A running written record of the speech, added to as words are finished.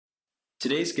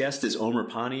Today's guest is Om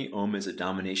Rupani. Om is a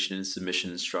domination and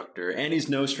submission instructor, and he's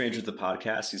no stranger to the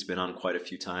podcast. He's been on quite a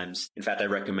few times. In fact, I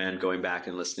recommend going back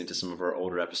and listening to some of our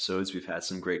older episodes. We've had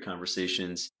some great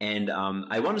conversations. And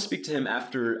I want to speak to him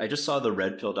after I just saw the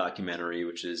Red Pill documentary,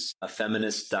 which is a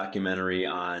feminist documentary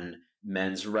on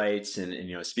men's rights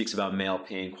and speaks about male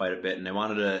pain quite a bit. And I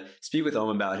wanted to speak with Om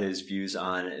about his views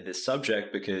on this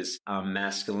subject because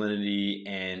masculinity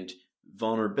and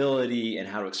vulnerability and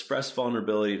how to express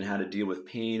vulnerability and how to deal with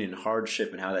pain and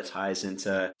hardship and how that ties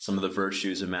into some of the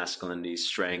virtues of masculinity,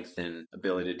 strength and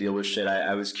ability to deal with shit.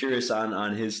 I was curious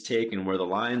on his take and where the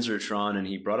lines are drawn, and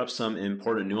he brought up some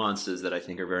important nuances that I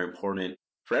think are very important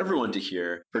for everyone to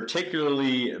hear,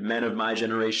 particularly men of my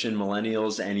generation,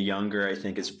 millennials and younger. I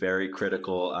think it's very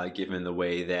critical given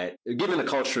the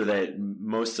culture that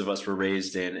most of us were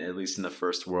raised in, at least in the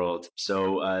first world.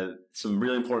 So some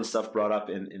really important stuff brought up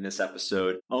in this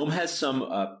episode. Om has some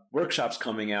workshops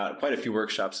coming out, quite a few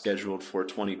workshops scheduled for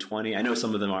 2020. I know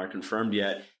some of them aren't confirmed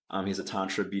yet. He's a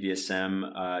Tantra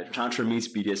BDSM, Tantra meets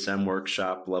BDSM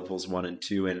workshop levels 1 and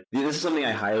 2. And this is something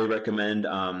I highly recommend.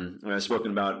 I've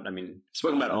spoken about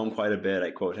Om quite a bit.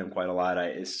 I quote him quite a lot.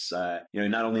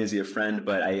 Not only is he a friend,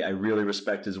 but I really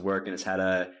respect his work, and it's had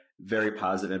a very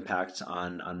positive impact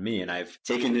on me. And I've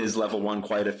taken his level 1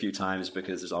 quite a few times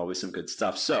because there's always some good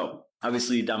stuff. So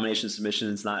obviously domination submission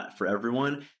is not for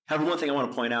everyone. However, one thing I want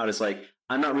to point out is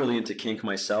I'm not really into kink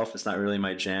myself. It's not really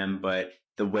my jam, but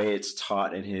the way it's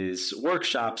taught in his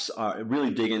workshops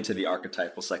really dig into the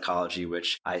archetypal psychology,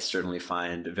 which I certainly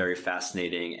find very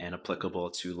fascinating and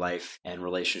applicable to life and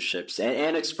relationships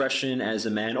and expression as a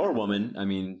man or woman. I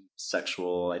mean,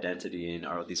 sexual identity and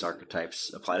these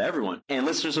archetypes apply to everyone. And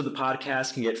listeners of the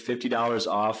podcast can get $50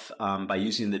 off by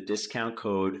using the discount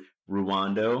code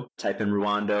Ruwando. Type in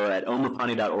Ruwando at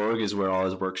omrupani.org is where all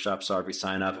his workshops are. If you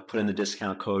sign up, put in the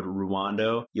discount code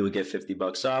Ruwando, you will get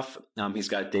 $50 off. He's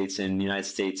got dates in the United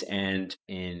States and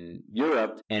in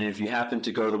Europe. And if you happen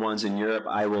to go to the ones in Europe,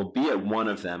 I will be at one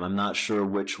of them. I'm not sure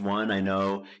which one. I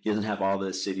know he doesn't have all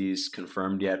the cities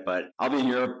confirmed yet, but I'll be in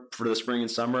Europe for the spring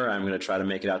and summer. I'm going to try to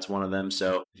make it out to one of them.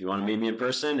 So if you want to meet me in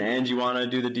person and you want to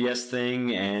do the DS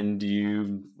thing and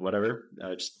you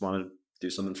just want to do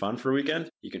something fun for a weekend,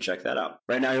 you can check that out.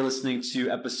 Right now, you're listening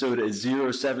to episode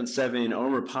 077,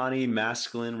 Om Rupani,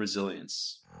 Masculine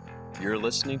Resilience. You're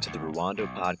listening to the Ruwando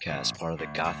Podcast, part of the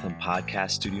Gotham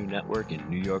Podcast Studio Network in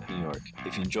New York, New York.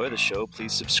 If you enjoy the show,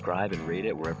 please subscribe and rate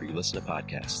it wherever you listen to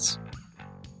podcasts.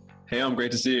 Hey, Om,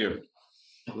 great to see you.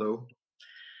 Hello.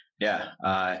 Yeah.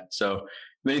 So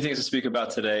many things to speak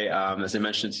about today. As I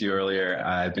mentioned to you earlier,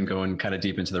 I've been going kind of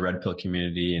deep into the Red Pill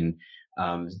community and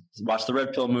watched the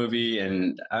Red Pill movie,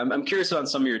 and I'm curious on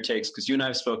some of your takes because you and I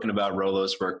have spoken about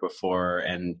Rollo's work before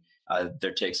and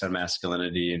their takes on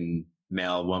masculinity and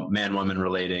man-woman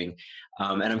relating.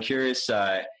 And I'm curious.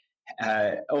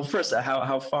 First,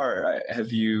 how far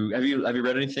have you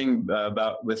read anything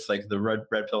about with the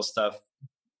red pill stuff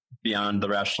beyond the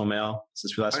rational male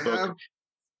since we last spoke?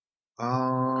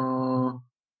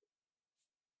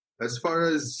 As far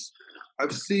as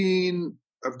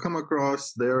I've come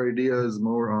across their ideas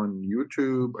more on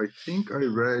YouTube. I think I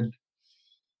read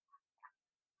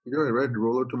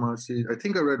Rollo Tomasi. I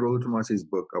think I read Rollo Tomasi's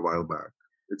book a while back.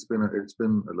 It's been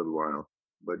a little while,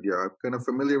 but yeah, I'm kind of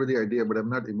familiar with the idea, but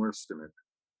I'm not immersed in it.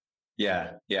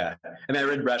 Yeah. I mean, I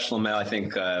read Rational Male. I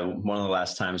think one of the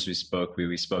last times we spoke,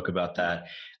 we spoke about that.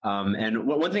 And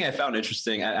one thing I found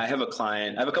interesting, I have a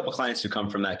couple clients who come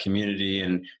from that community,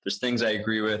 and there's things I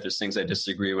agree with, there's things I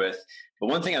disagree with. But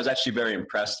one thing I was actually very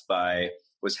impressed by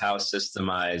was how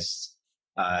systemized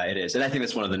it is. And I think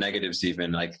that's one of the negatives,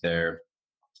 even their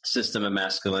system of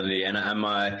masculinity. And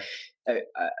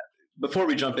before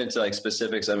we jump into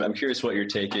specifics, I'm curious what your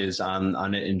take is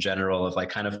on it in general. Of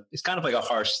it's kind of like a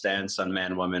harsh stance on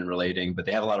man-woman relating, but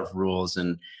they have a lot of rules,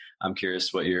 and I'm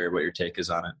curious what your take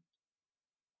is on it.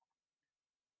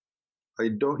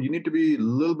 You need to be a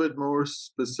little bit more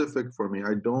specific for me.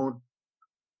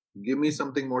 Give me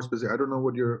something more specific. I don't know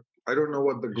what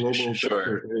the global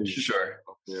picture is. Sure.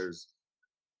 Of theirs.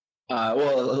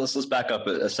 Well, let's back up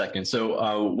a second.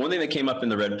 So one thing that came up in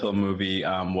the Red Pill movie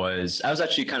was I was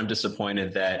actually kind of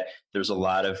disappointed that there's a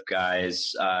lot of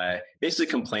guys basically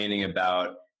complaining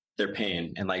about their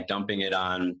pain and dumping it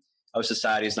on,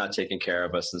 society's not taking care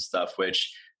of us and stuff,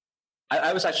 which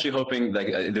I was actually hoping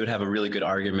they would have a really good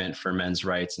argument for men's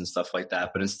rights and stuff like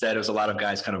that. But instead, it was a lot of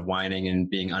guys kind of whining and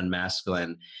being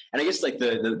unmasculine. And I guess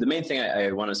the main thing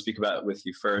I want to speak about with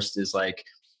you first is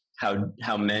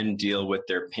how men deal with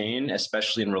their pain,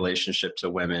 especially in relationship to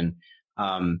women.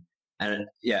 And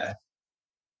yeah.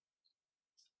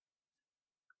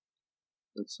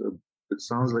 It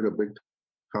sounds like a big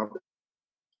topic.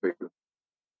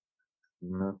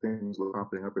 Nothing's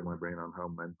popping up in my brain on how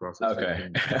men process Okay.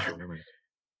 things for women.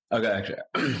 Okay.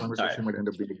 Conversation might end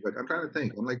up being, but I'm trying to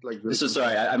think. I'm like really so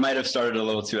sorry, I might have started a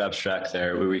little too abstract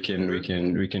there. Where we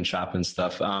can chop and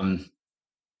stuff.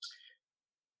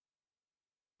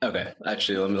 Okay,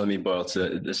 actually, let me boil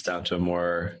this down to a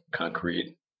more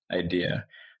concrete idea.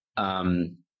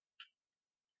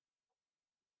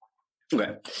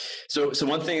 Okay, so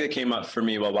one thing that came up for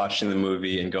me while watching the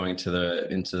movie and going into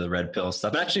the red pill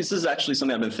stuff, and actually, this is actually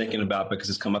something I've been thinking about because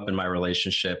it's come up in my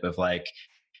relationship of like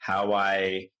how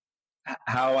I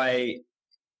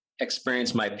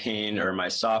experience my pain or my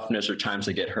softness or times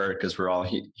I get hurt because we're all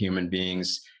human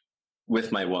beings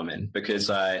with my woman, because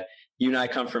you and I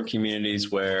come from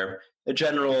communities where the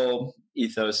general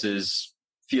ethos is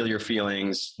feel your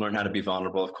feelings, learn how to be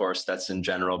vulnerable. Of course, that's in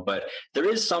general, but there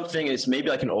is something, it's maybe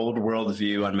like an old world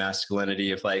view on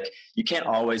masculinity of like, you can't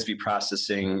always be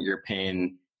processing your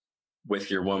pain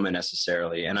with your woman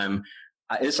necessarily. And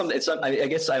I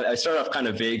guess I start off kind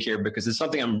of vague here because it's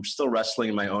something I'm still wrestling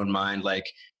in my own mind. Like,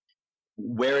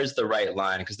 where is the right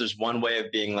line? Because there's one way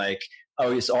of being like,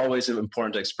 oh, it's always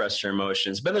important to express your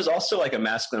emotions, but there's also like a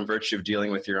masculine virtue of dealing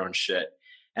with your own shit.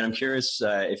 And I'm curious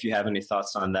if you have any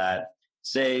thoughts on that,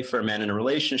 say for a man in a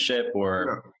relationship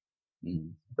or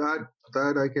that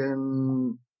I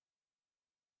can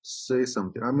say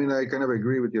something. I mean, I kind of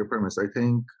agree with your premise. I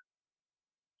think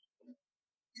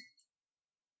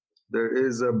there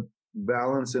is a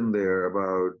balance in there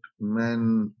about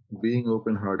men being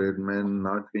open-hearted, men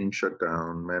not being shut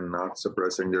down, men not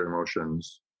suppressing their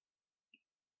emotions,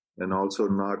 and also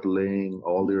not laying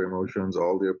all their emotions,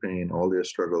 all their pain, all their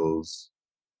struggles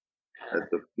at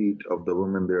the feet of the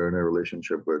woman they're in a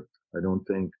relationship with. I don't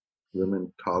think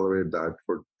women tolerate that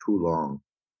for too long.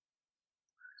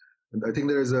 And I think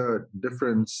there is a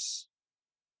difference.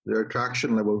 Their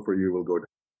attraction level for you will go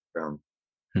down.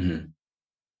 Mm-hmm.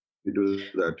 You do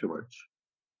that too much.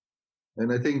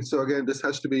 And I think, so again, this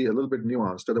has to be a little bit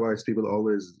nuanced. Otherwise, people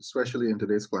always, especially in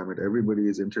today's climate, everybody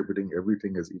is interpreting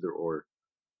everything as either or.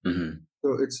 Mm-hmm.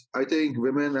 So I think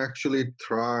women actually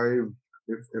thrive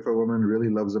if a woman really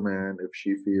loves a man, if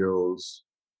she feels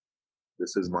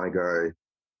this is my guy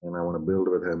and I want to build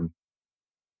with him,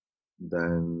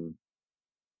 then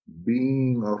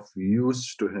being of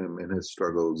use to him in his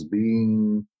struggles,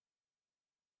 being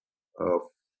of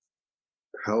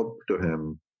help to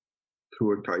him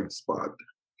through a tight spot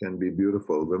can be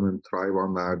beautiful. Women thrive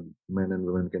on that. Men and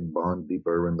women can bond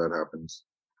deeper when that happens.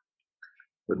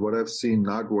 But what I've seen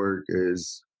not work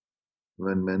is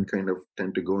when men kind of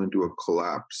tend to go into a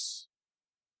collapse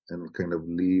and kind of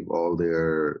leave all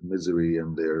their misery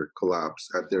and their collapse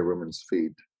at their women's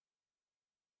feet.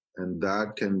 And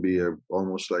that can be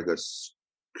almost like a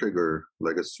trigger,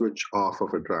 like a switch off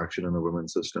of attraction in a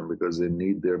women's system, because they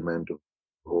need their men to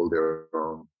hold their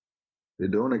own. They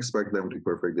don't expect them to be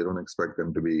perfect. They don't expect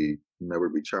them to never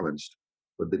be challenged,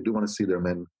 but they do want to see their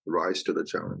men rise to the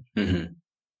challenge. Mm-hmm.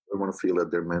 They want to feel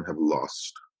that their men have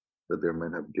lost, that their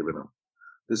men have given up.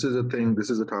 This is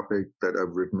a topic that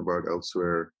I've written about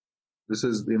elsewhere.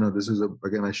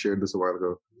 Again, I shared this a while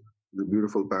ago. The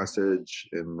beautiful passage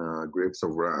in Grapes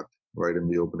of Wrath, right in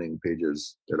the opening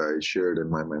pages, that I shared in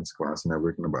my men's class, and I've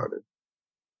written about it.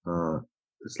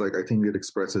 It's like, I think it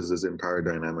expresses this entire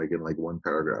dynamic in like one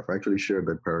paragraph. I actually shared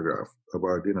that paragraph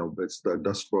about, it's the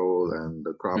Dust Bowl and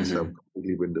the crops Mm-hmm. have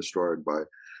completely been destroyed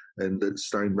and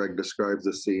Steinbeck describes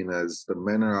the scene as the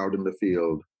men are out in the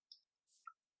field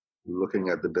looking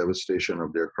at the devastation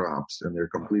of their crops, and they're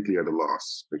completely at a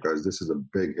loss because this is a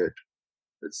big hit.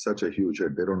 It's such a huge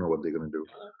hit. They don't know what they're going to do.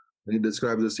 And he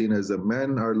describes the scene as the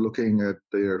men are looking at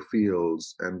their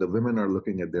fields and the women are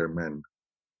looking at their men.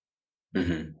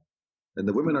 Mm-hmm. And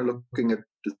the women are looking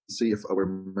to see if our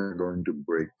men are going to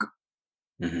break.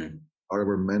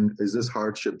 Mm-hmm. Is this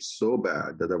hardship so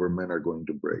bad that our men are going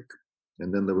to break?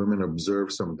 And then the women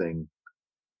observe something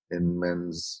in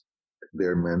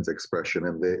their men's expression,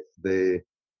 and they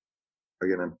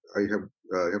again, I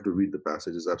have to read the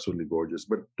passage. It's absolutely gorgeous.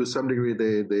 But to some degree,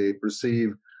 they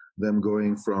perceive them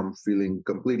going from feeling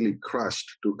completely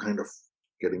crushed to kind of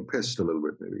getting pissed a little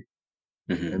bit, maybe.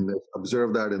 Mm-hmm. And they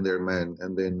observe that in their men,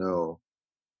 and they know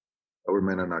our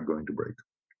men are not going to break.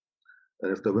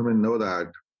 And if the women know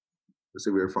that, they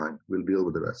say, we're fine. We'll deal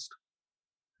with the rest.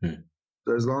 Mm-hmm.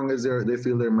 So as long as they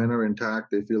feel their men are intact,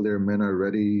 they feel their men are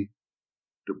ready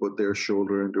to put their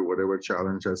shoulder into whatever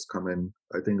challenge has come in,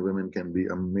 I think women can be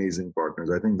amazing partners.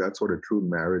 I think that's what a true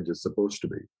marriage is supposed to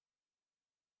be.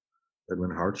 That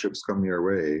when hardships come your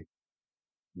way,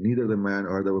 neither the man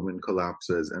or the woman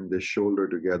collapses, and they shoulder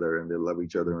together and they love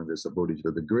each other and they support each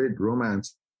other. The great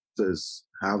romance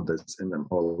have this in them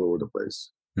all over the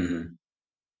place. Mm-hmm.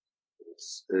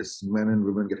 It's men and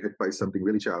women get hit by something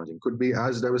really challenging. Could be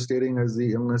as devastating as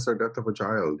the illness or death of a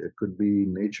child. It could be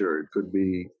nature. It could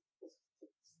be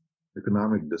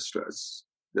economic distress.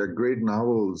 There are great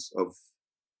novels of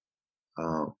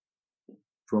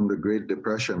from the Great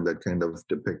Depression that kind of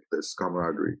depict this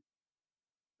camaraderie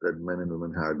that men and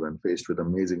women had when faced with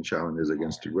amazing challenges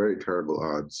against very terrible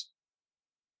odds.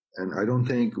 And I don't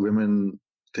think women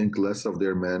think less of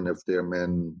their men if their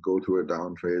men go through a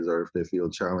down phase or if they feel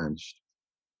challenged.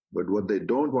 But what they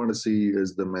don't want to see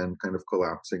is the men kind of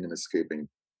collapsing and escaping.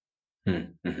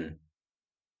 Mm-hmm.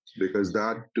 Because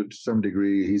that, to some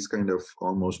degree, he's kind of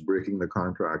almost breaking the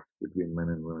contract between men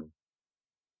and women.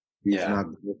 He's not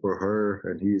there for her,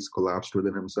 and he's collapsed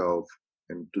within himself.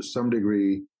 And to some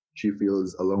degree, she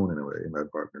feels alone in a way in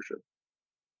that partnership.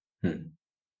 Hmm.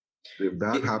 If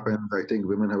that happens, I think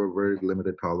women have a very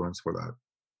limited tolerance for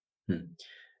that. Hmm.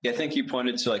 Yeah, I think you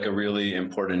pointed to like a really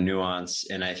important nuance.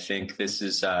 And I think this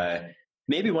is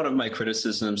maybe one of my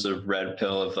criticisms of Red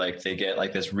Pill, of like they get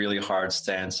like this really hard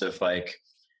stance of like,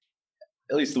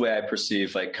 at least the way I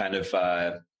perceive, like kind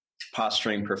of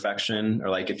posturing perfection, or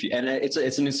like if you, and it's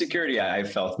an insecurity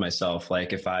I've felt myself.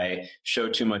 Like if I show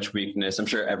too much weakness, I'm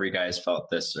sure every guy has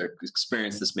felt this or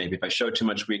experienced this. Maybe if I show too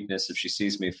much weakness, if she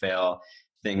sees me fail,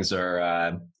 things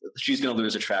are, she's going to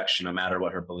lose attraction no matter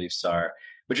what her beliefs are.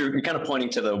 But you're kind of pointing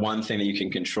to the one thing that you can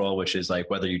control, which is like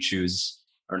whether you choose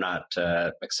or not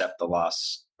to accept the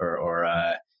loss, or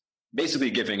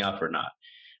basically giving up or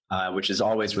not, which is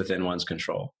always within one's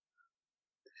control.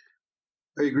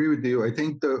 I agree with you. I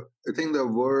think the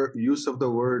use of the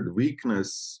word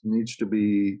weakness needs to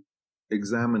be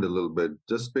examined a little bit.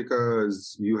 Just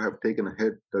because you have taken a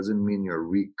hit doesn't mean you're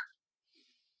weak.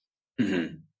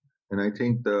 Mm-hmm. And I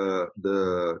think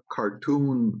the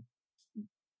cartoon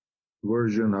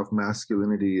version of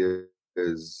masculinity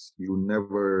is you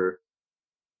never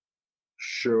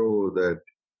show that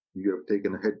you have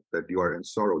taken a hit, that you are in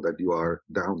sorrow, that you are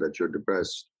down, that you're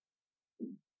depressed.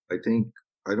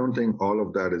 I don't think all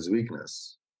of that is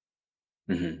weakness.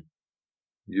 Mm-hmm.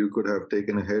 You could have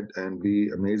taken a hit and be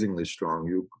amazingly strong.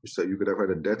 You could have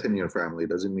had a death in your family. It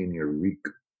doesn't mean you're weak.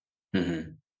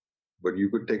 Mm-hmm. But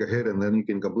you could take a hit and then you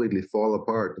can completely fall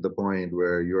apart to the point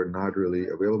where you're not really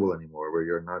available anymore, where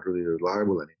you're not really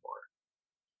reliable anymore.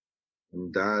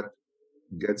 And that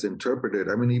gets interpreted.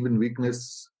 I mean, even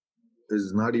weakness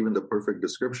is not even the perfect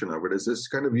description of it. It's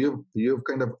just kind of you've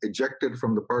kind of ejected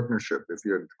from the partnership if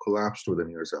you're collapsed within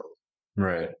yourself.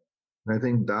 Right. And I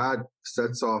think that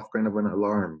sets off kind of an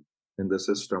alarm in the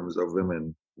systems of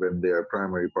women when their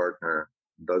primary partner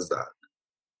does that.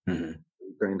 Mm-hmm.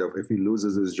 Kind of, if he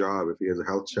loses his job, if he has a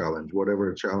health challenge,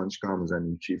 whatever challenge comes,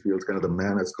 and she feels kind of the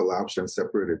man has collapsed and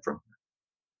separated from her.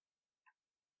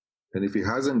 And if he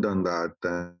hasn't done that,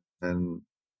 then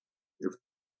if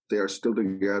they are still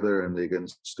together and they can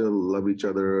still love each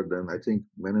other, then I think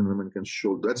men and women can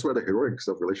show. That's where the heroics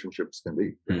of relationships can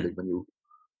be. Mm-hmm. I think when you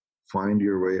find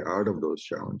your way out of those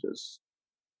challenges,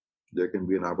 there can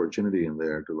be an opportunity in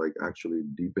there to like actually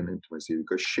deepen intimacy,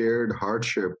 because shared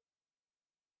hardship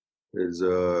is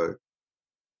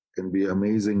can be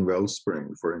amazing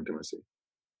wellspring for intimacy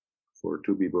for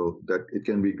two people. That it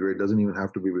can be great. Doesn't even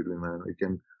have to be between men. It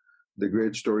can, the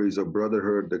great stories of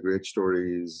brotherhood, the great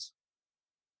stories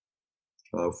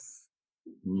of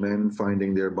men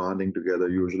finding their bonding together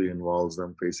usually involves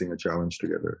them facing a challenge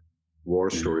together. War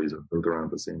Mm-hmm. stories are built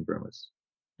around the same premise.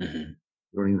 Mm-hmm. You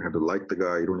don't even have to like the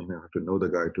guy. You don't even have to know the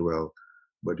guy too well,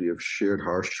 but you have shared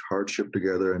hardship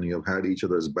together and you have had each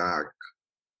other's back.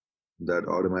 That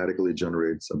automatically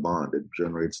generates a bond. It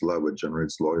generates love. It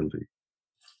generates loyalty.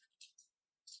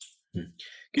 Can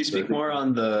you speak more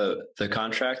on the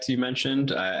contract you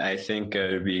mentioned? I think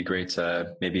it would be great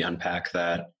to maybe unpack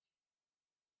that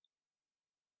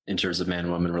in terms of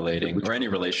man-woman relating, or any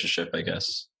relationship, I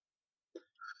guess.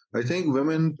 I think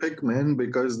women pick men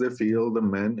because they feel the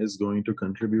man is going to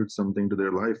contribute something to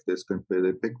their life. They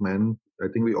pick men. I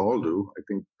think we all do. I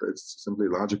think that's simply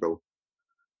logical.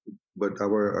 But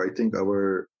I think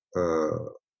our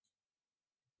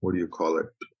what do you call it?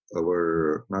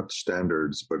 Our, not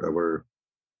standards, but our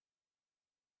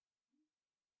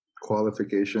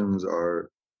qualifications are,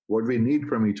 what we need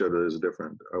from each other is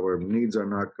different. Our needs are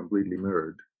not completely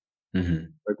mirrored. Mm-hmm.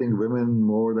 I think women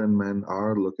more than men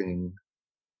are looking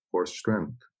for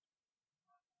strength.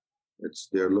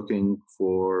 They're looking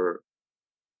for,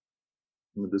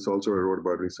 this also I wrote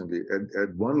about recently.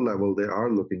 At one level, they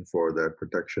are looking for that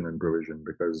protection and provision,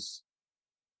 because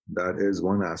that is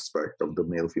one aspect of the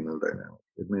male-female dynamic.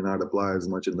 It may not apply as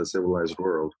much in the civilized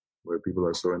world, where people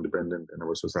are so independent and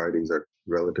our societies are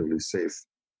relatively safe.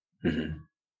 Mm-hmm.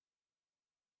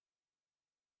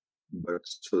 But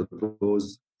so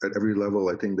those at every level,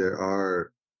 I think we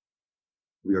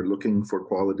are looking for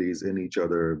qualities in each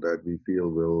other that we feel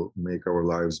will make our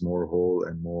lives more whole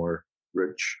and more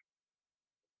rich.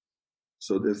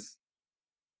 So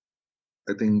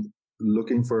I think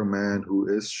looking for a man who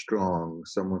is strong,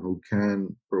 someone who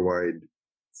can provide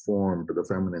form to the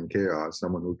feminine chaos,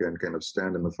 someone who can kind of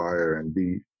stand in the fire and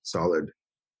be solid,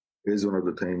 is one of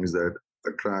the things that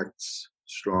attracts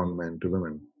strong men to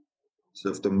women. So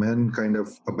if the men kind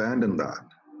of abandon that,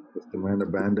 if the men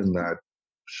abandon that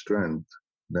strength,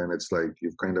 then it's like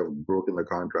you've kind of broken the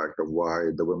contract of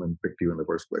why the women picked you in the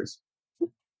first place.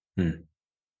 Hmm.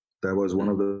 That was one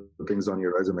of the things on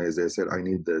your resumes. They said, I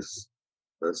need this.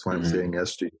 That's why I'm saying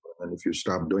yes to you. And if you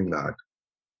stop doing that,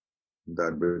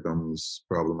 that becomes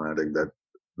problematic. That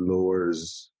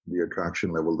lowers the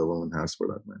attraction level the woman has for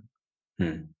that man.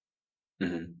 Hmm.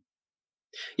 Mm-hmm.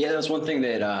 Yeah, that was one thing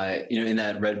that, in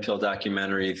that Red Pill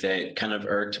documentary that kind of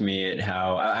irked me at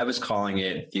how I was calling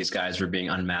it, these guys were being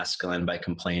unmasculine by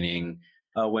complaining,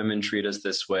 women treat us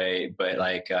this way. But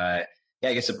I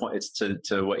guess the point it's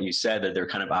to what you said, that they're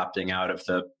kind of opting out of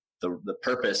the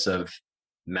purpose of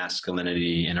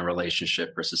masculinity in a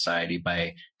relationship or society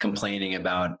by complaining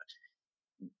about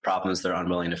problems they're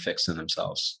unwilling to fix in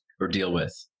themselves or deal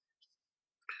with.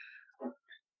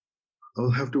 I'll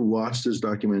have to watch this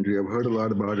documentary. I've heard a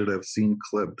lot about it. I've seen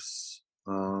clips.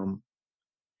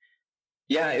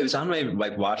 Yeah, it was on my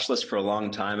watch list for a long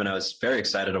time, and I was very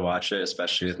excited to watch it,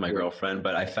 especially with my girlfriend.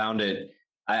 But I found it,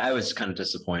 I was kind of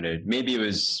disappointed. Maybe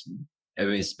it's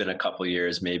been a couple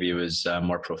years. Maybe it was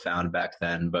more profound back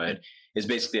then. But it's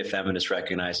basically a feminist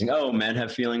recognizing, oh, men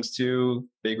have feelings too.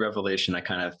 Big revelation. I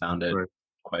kind of found it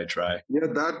quite dry. Yeah,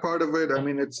 that part of it. I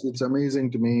mean, it's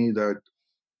amazing to me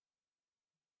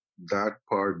that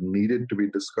part needed to be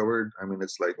discovered. I mean,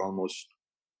 it's like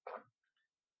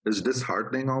it's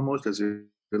disheartening almost. It's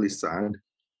really sad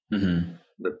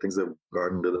that things have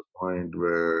gotten to the point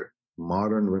where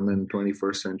modern women,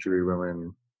 21st century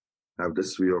women, have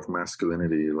this view of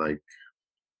masculinity.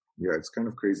 Yeah, it's kind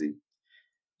of crazy.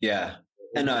 Yeah.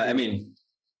 And I mean,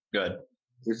 good.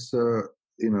 It's, the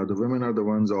women are the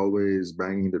ones always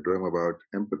banging the drum about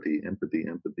empathy. And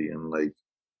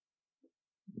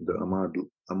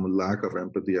the lack of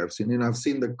empathy I've seen. I've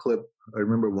seen the clip. I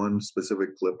remember one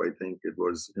specific clip. I think it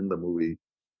was in the movie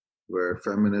where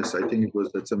feminists, I think it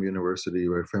was at some university,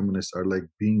 where feminists are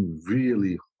being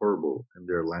really horrible in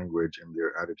their language and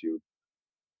their attitude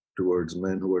towards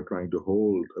men who are trying to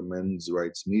hold a men's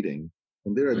rights meeting.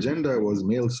 And their agenda was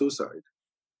male suicide.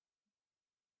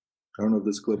 I don't know if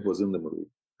this clip was in the movie.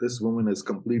 This woman is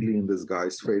completely in this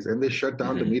guy's face, and they shut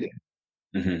down the meeting.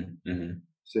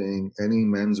 Saying any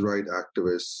men's right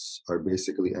activists are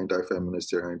basically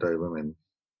anti-feminist, they're anti-women.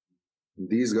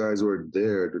 These guys were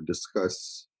there to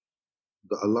discuss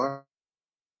the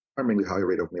alarmingly high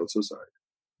rate of male suicide.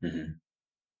 And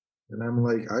I'm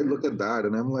like, I look at that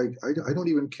and I'm like, I don't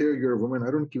even care you're a woman.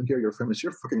 I don't even care you're a feminist.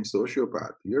 You're a fucking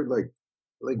sociopath. You're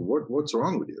what's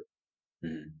wrong with you?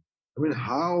 I mean,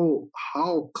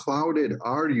 how clouded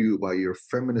are you by your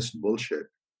feminist bullshit?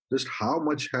 Just how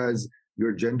much has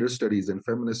your gender studies and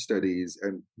feminist studies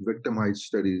and victimized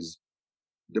studies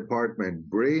department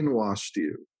brainwashed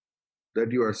you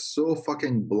that you are so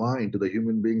fucking blind to the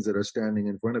human beings that are standing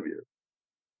in front of you?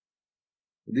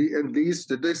 And these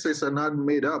statistics are not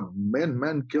made up.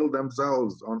 Men kill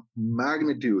themselves on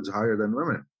magnitudes higher than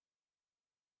women.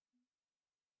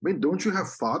 I mean, don't you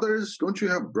have fathers? Don't you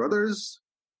have brothers?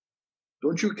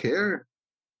 Don't you care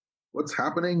what's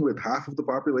happening with half of the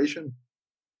population?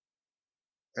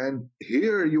 And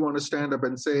here you want to stand up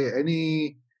and say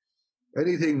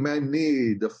anything men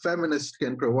need, the feminist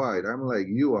can provide. I'm like,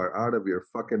 you are out of your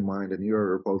fucking mind and you're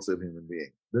a repulsive human being.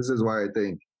 This is why I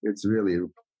think it's really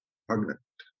repugnant.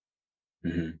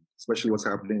 Especially what's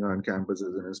happening on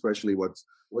campuses and especially what's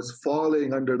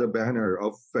falling under the banner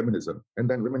of feminism. And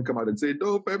then women come out and say,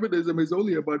 no, feminism is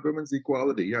only about women's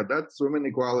equality. Yeah, that's women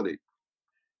equality.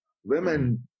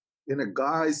 Women in a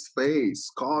guy's face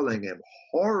calling him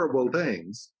horrible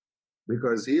things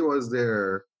because he was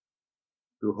there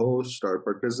to host or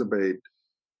participate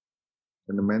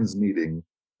in a men's meeting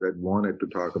that wanted to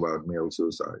talk about male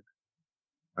suicide.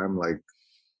 I'm like,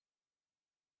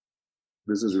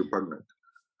 this is repugnant.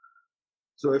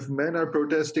 So if men are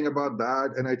protesting about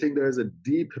that, and I think there is a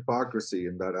deep hypocrisy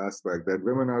in that aspect, that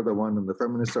women are the one and the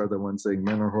feminists are the ones saying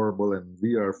men are horrible and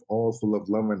we are all full of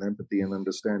love and empathy and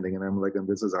understanding. And I'm like, and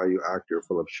this is how you act, you're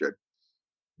full of shit.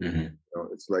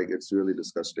 It's really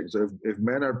disgusting. So if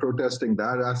men are protesting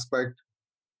that aspect,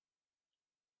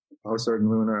 how certain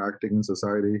women are acting in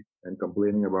society and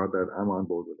complaining about that, I'm on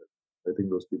board with it. I think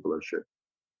those people are shit.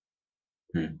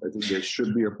 I think they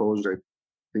should be opposed. I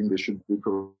think they should be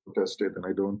protested, and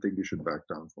I don't think you should back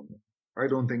down from it. I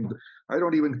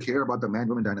don't even care about the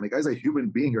man-woman dynamic. As a human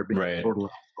being, you're being a total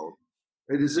asshole.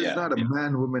 It is just not a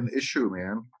man-woman issue,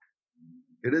 man.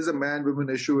 It is a man-woman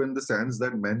issue in the sense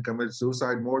that men commit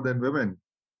suicide more than women.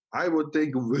 I would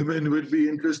think women would be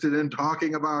interested in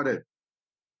talking about it.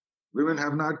 Women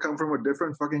have not come from a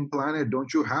different fucking planet.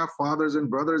 Don't you have fathers and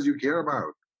brothers you care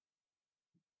about?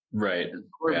 Right.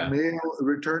 Male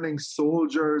returning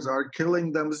soldiers are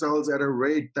killing themselves at a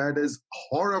rate that is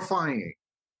horrifying.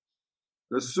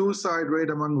 The suicide rate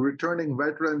among returning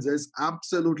veterans is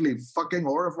absolutely fucking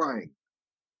horrifying.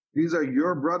 These are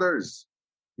your brothers.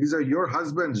 These are your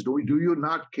husbands. Do you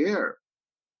not care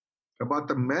about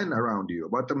the men around you,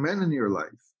 about the men in your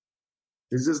life?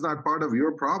 Is this not part of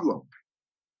your problem?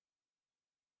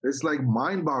 It's like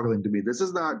mind-boggling to me. This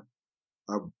is not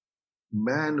a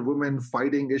man-woman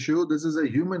fighting issue. This is a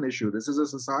human issue. This is a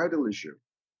societal issue.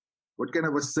 What kind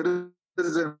of a citizen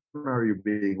are you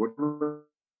being? What kind of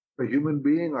a human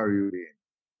being are you being?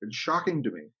 It's shocking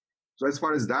to me. So as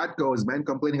far as that goes, men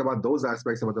complaining about those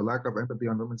aspects, about the lack of empathy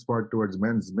on women's part towards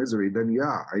men's misery, then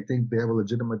yeah, I think they have a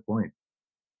legitimate point.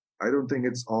 I don't think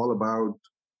it's all about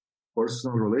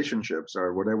personal relationships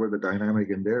or whatever the dynamic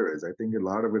in there is. I think a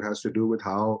lot of it has to do with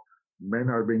how men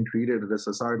are being treated at a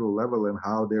societal level and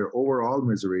how their overall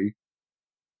misery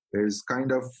is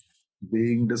kind of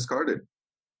being discarded.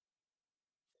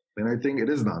 And I think it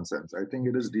is nonsense. I think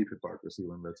it is deep hypocrisy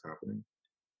when that's happening.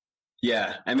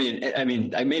 Yeah, I mean,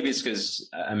 maybe it's because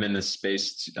I'm in this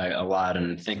space a lot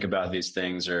and think about these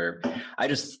things, or I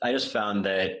just found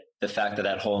that the fact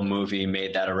that whole movie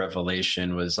made that a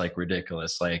revelation was like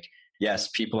ridiculous. Like, yes,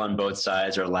 people on both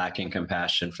sides are lacking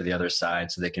compassion for the other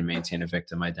side, so they can maintain a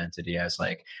victim identity. I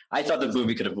thought the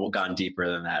movie could have gone deeper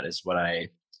than that. Is what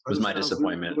was my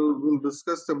disappointment. We'll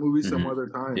discuss the movie some other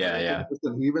time. Yeah.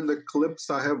 Even the clips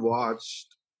I have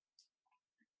watched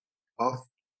of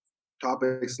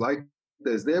topics like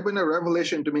this, they have been a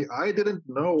revelation to me. I didn't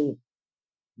know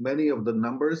many of the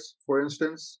numbers, for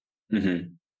instance,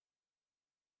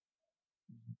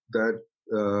 that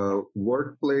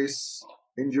workplace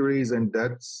injuries and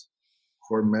deaths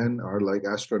for men are like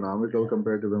astronomical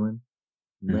compared to women.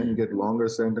 Men get longer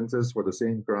sentences for the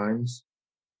same crimes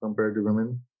compared to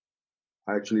women.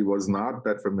 I actually was not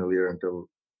that familiar until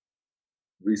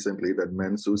recently that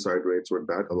men's suicide rates were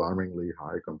that alarmingly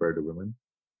high compared to women.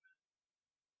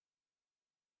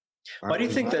 Why do you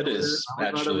think that is,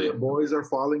 actually? Boys are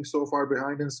falling so far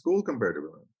behind in school compared to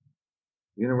women.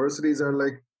 Universities are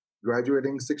like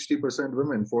graduating 60%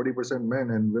 women, 40%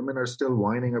 men, and women are still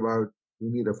whining about we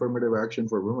need affirmative action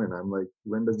for women. I'm like,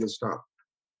 when does this stop?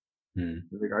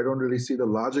 Like, I don't really see the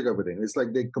logic of it. It's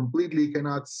like they completely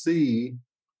cannot see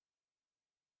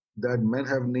that men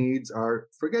have needs.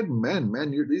 Forget men.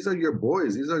 These are your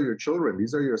boys. These are your children.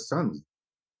 These are your sons.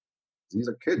 These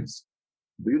are kids.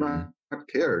 Do you not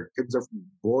care?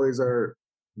 Boys are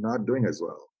not doing as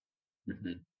well.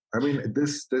 I mean,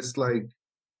 this like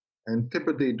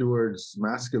antipathy towards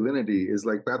masculinity is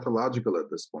like pathological at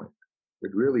this point.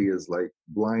 It really is like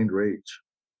blind rage.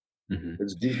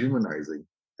 It's dehumanizing,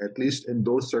 at least in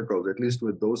those circles, at least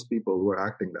with those people who are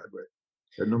acting that way.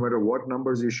 That no matter what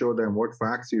numbers you show them, what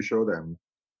facts you show them,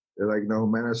 they're like, no,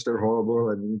 men are still horrible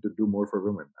and we need to do more for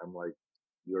women. I'm like,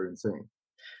 you're insane.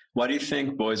 Why do you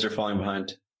think boys are falling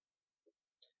behind?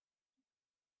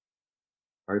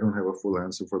 I don't have a full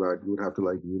answer for that. You would have to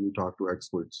like really talk to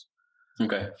experts.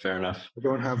 Okay, fair enough. I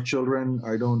don't have children.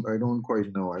 I don't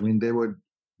quite know. I mean, they would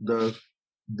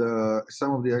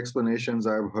some of the explanations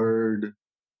I've heard.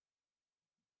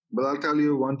 But I'll tell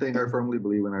you one thing I firmly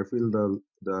believe in. I feel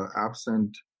the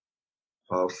absence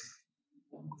of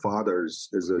fathers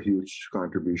is a huge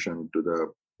contribution to the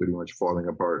pretty much falling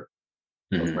apart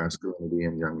of masculinity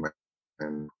in young men.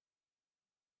 And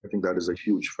I think that is a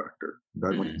huge factor.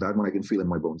 That one I can feel in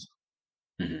my bones.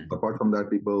 Apart from that,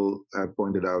 people have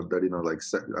pointed out that, like,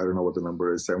 I don't know what the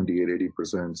number is, 78,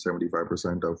 80%,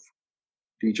 75% of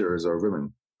teachers are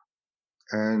women.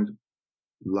 And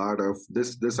a lot of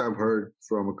this I've heard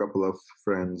from a couple of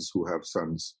friends who have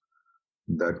sons,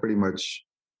 that pretty much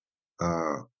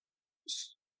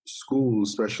schools,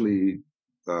 especially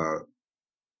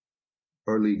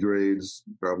early grades,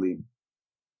 probably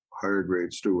higher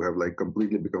grades too, have like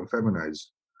completely become feminized.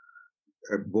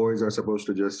 Boys are supposed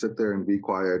to just sit there and be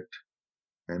quiet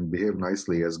and behave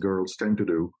nicely, as girls tend to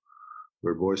do,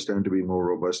 where boys tend to be more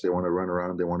robust. They want to run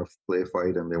around, they want to play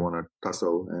fight, and they want to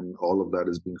tussle, and all of that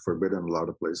is being forbidden in a lot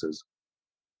of places.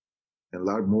 And a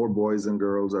lot more boys and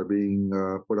girls are being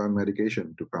put on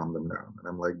medication to calm them down. And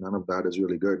I'm like, none of that is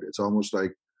really good. It's almost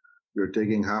like you're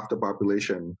taking half the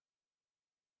population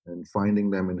and finding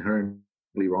them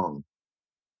inherently wrong.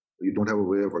 You don't have a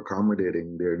way of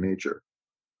accommodating their nature.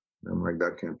 And I'm like,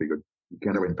 that can't be good. You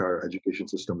can't have an entire education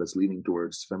system that's leaning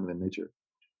towards feminine nature.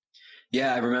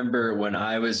 Yeah, I remember when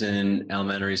I was in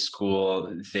elementary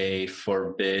school, they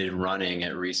forbid running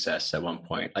at recess at one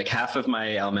point. Like half of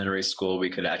my elementary school, we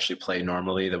could actually play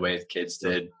normally the way the kids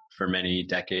did for many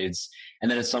decades. And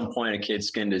then at some point, a kid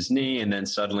skinned his knee, and then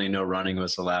suddenly no running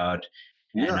was allowed.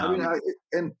 And,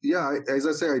 as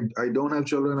I say, I don't have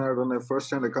children. I don't have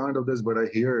first-hand account of this, but I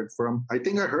hear it from, I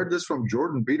think I heard this from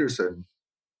Jordan Peterson,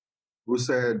 who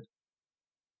said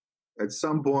at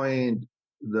some point,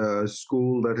 the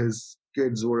school that his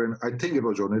kids were in, I think it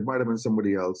was Jordan, it might have been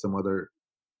somebody else, some other,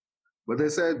 but they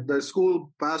said the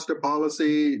school passed a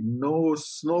policy, no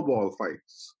snowball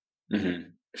fights. Mm-hmm.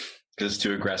 Because it's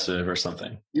too aggressive or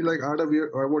something. You're like out of your,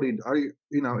 or what are you,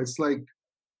 it's like,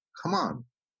 come on.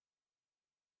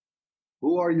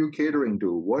 Who are you catering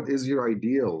to? What is your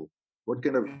ideal? What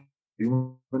kind of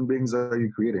human beings are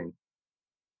you creating?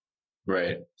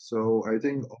 Right. So I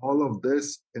think all of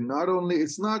this, and not only,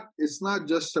 it's not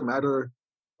just a matter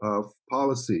of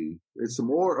policy. It's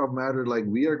more of a matter like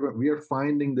we are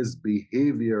finding this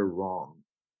behavior wrong.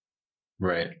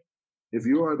 Right. If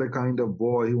you are the kind of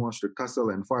boy who wants to tussle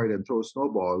and fight and throw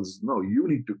snowballs, no, you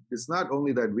need to. It's not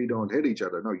only that we don't hit each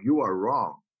other. No, you are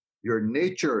wrong. Your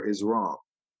nature is wrong.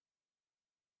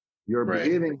 You're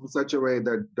behaving in such a way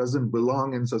that doesn't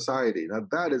belong in society. Now,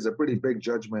 that is a pretty big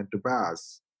judgment to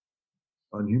pass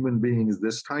on human beings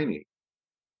this tiny.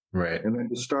 Right. And then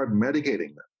to start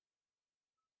medicating them.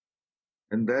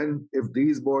 And then if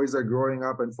these boys are growing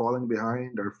up and falling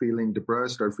behind or feeling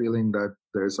depressed or feeling that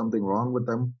there's something wrong with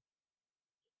them,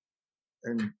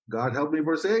 and God help me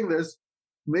for saying this,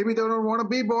 maybe they don't want to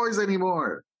be boys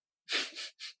anymore.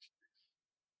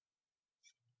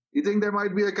 You think there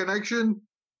might be a connection?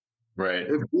 Right.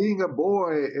 If being a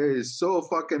boy is so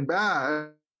fucking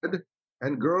bad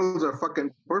and girls are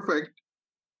fucking perfect,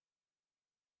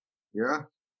 yeah.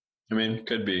 I mean,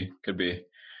 could be.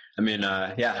 I mean,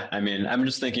 I'm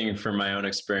just thinking from my own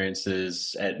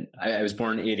experiences. I was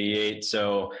born in '88,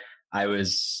 so I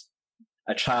was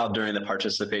a child during the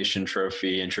participation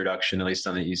trophy introduction, at least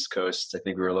on the East Coast. I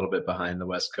think we were a little bit behind the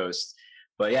West Coast.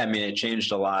 But yeah, I mean, it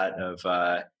changed a lot of,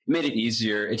 it made it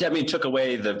easier. It took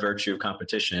away the virtue of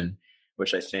competition,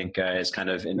 which I think is kind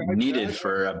of needed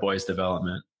for a boy's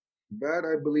development. That,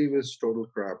 I believe, is total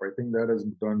crap. I think that has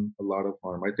done a lot of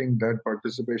harm. I think that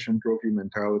participation trophy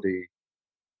mentality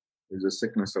is a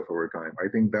sickness of our time. I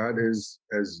think that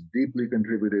has deeply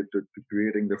contributed to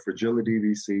creating the fragility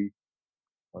we see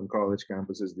on college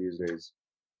campuses these days.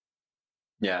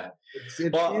 Yeah.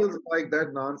 It feels like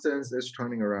that nonsense is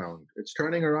turning around. It's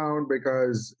turning around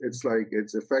because it's like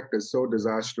its effect is so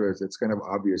disastrous. It's kind of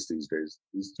obvious these days.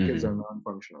 These kids are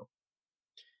non-functional.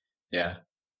 Yeah.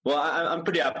 Well, I'm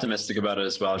pretty optimistic about it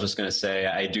as well. I was just going to say,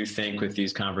 I do think with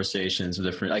these conversations,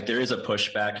 like there is a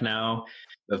pushback now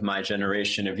of my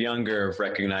generation of younger, of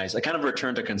recognize, I kind of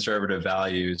return to conservative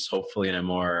values, hopefully in a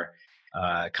more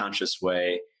conscious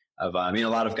way. I mean, a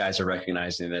lot of guys are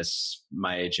recognizing this,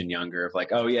 my age and younger, of like,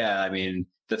 oh yeah, I mean,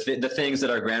 the things that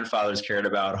our grandfathers cared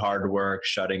about, hard work,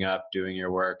 shutting up, doing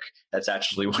your work, that's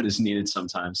actually what is needed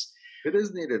sometimes. It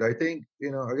is needed. I think,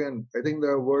 again, I think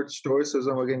the word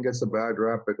stoicism again gets a bad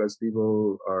rap because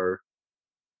people are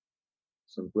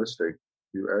simplistic.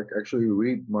 You actually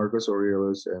read Marcus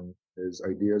Aurelius and his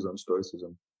ideas on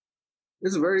stoicism.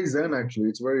 It's very Zen, actually.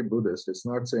 It's very Buddhist. It's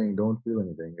not saying don't feel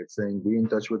anything. It's saying be in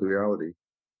touch with reality.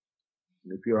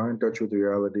 And if you are in touch with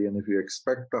reality, and if you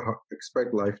expect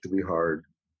life to be hard,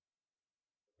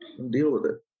 then deal with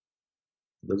it.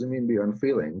 It doesn't mean be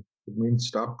unfeeling. It means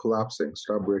stop collapsing,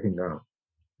 stop breaking down.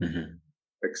 Mm-hmm.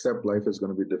 Accept life is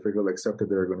going to be difficult. Accept that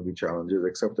there are going to be challenges.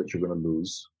 Accept that you're going to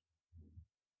lose,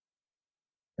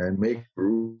 and make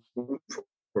room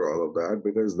for all of that,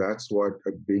 because that's what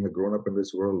being a grown up in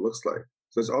this world looks like.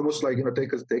 So it's almost like, take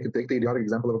the idiotic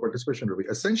example of a participation review.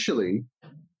 Essentially,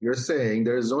 you're saying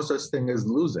there is no such thing as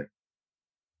losing.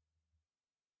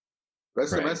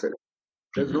 That's the message.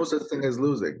 There's no such thing as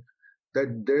losing.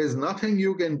 That there is nothing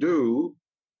you can do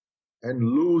and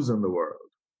lose in the world.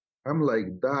 I'm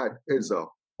like, that is a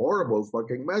horrible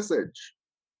fucking message.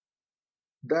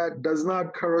 That does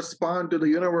not correspond to the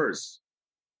universe.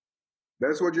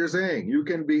 That's what you're saying. You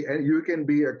can be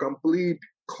a complete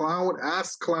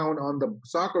ass clown on the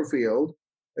soccer field,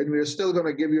 and we're still going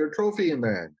to give you a trophy in the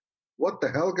end. What the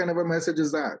hell kind of a message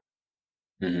is that?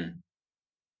 Mm-hmm.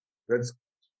 That's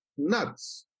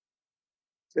nuts.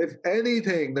 If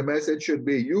anything, the message should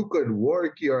be you could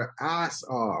work your ass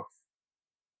off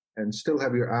and still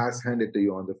have your ass handed to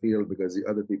you on the field because the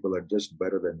other people are just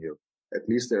better than you. At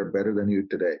least they're better than you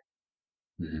today.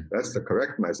 Mm-hmm. That's the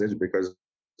correct message because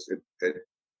it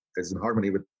is in harmony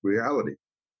with reality.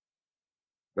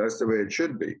 That's the way it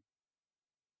should be.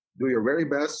 Do your very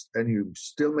best and you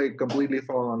still may completely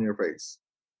fall on your face.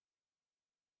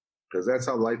 Because that's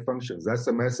how life functions. That's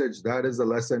the message. That is the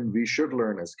lesson we should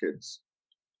learn as kids.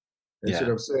 Instead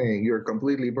of saying you're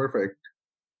completely perfect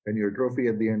and your trophy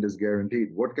at the end is guaranteed.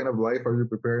 What kind of life are you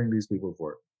preparing these people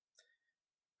for?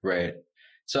 Right.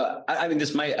 So, I mean,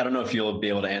 I don't know if you'll be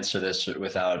able to answer this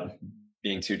without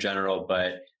being too general,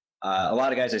 but a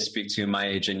lot of guys I speak to my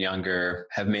age and younger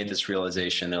have made this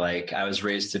realization. They're like, I was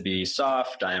raised to be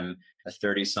soft. I'm a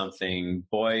 30-something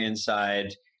boy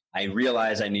inside. I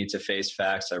realize I need to face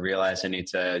facts. I realize I need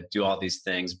to do all these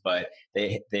things, but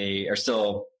they are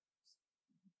still,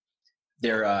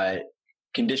 they're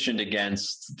conditioned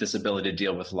against this ability to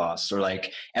deal with loss, or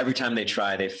like every time they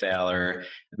try, they fail. Or,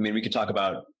 I mean, we could talk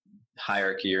about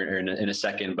hierarchy or in a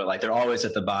second, but like they're always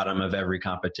at the bottom of every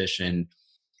competition.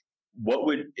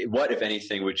 What, if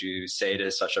anything, would you say to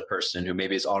such a person who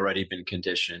maybe has already been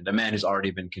conditioned, a man who's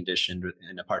already been conditioned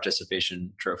in a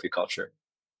participation trophy culture?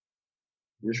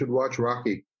 You should watch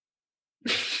Rocky.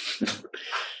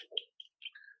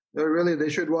 No, really, they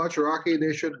should watch Rocky.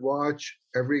 They should watch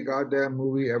every goddamn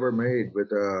movie ever made with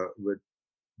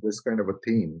this kind of a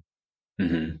theme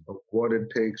of what it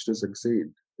takes to succeed.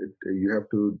 You have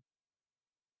to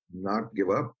not give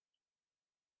up.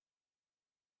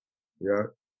 Yeah.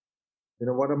 You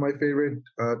know, one of my favorite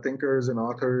thinkers and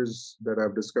authors that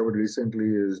I've discovered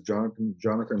recently is Jonathan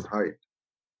Haidt.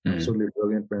 Absolutely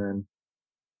brilliant man.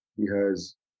 He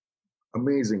has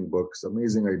amazing books,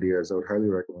 amazing ideas. I would highly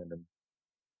recommend him.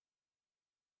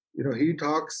 You know, he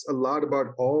talks a lot about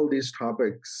all these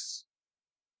topics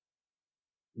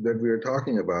that we are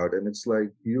talking about. And it's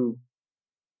like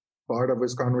part of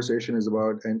his conversation is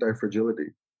about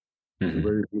anti-fragility. It's a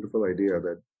very beautiful idea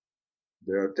that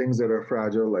there are things that are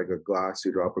fragile, like a glass.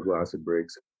 You drop a glass, it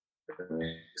breaks.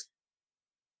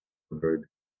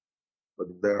 But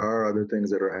there are other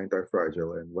things that are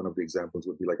anti-fragile, and one of the examples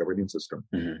would be like our immune system.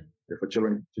 If a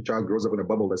child grows up in a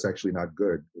bubble, that's actually not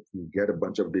good. If you get a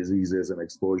bunch of diseases and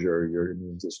exposure, your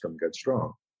immune system gets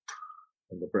strong.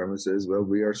 And the premise is, well,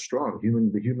 we are strong.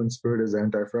 The human spirit is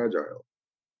anti-fragile.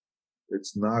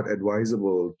 It's not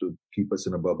advisable to keep us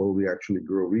in a bubble. We actually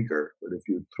grow weaker. But if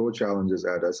you throw challenges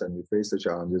at us and we face the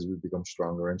challenges, we become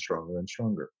stronger and stronger and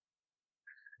stronger.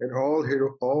 And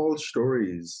all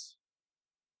stories,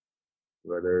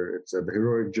 whether it's a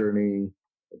heroic journey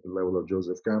at the level of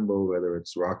Joseph Campbell, whether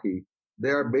it's Rocky,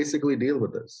 they are basically deal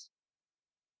with this.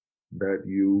 That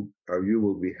you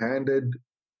will be handed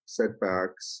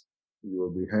setbacks, you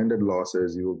will be handed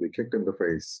losses, you will be kicked in the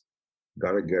face.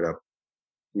 Gotta get up,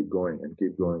 keep going and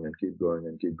keep going and keep going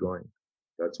and keep going.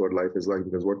 That's what life is like,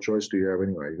 because what choice do you have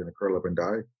anyway? You're going to curl up and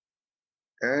die.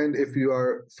 And if you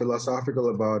are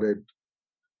philosophical about it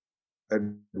at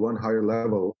one higher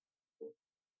level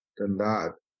than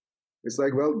that, it's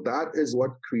like, well, that is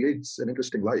what creates an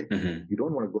interesting life. You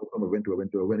don't want to go from a win to a win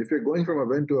to a win. If you're going from a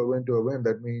win to a win to a win,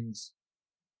 that means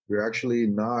you're actually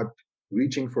not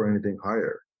reaching for anything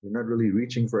higher. You're not really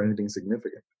reaching for anything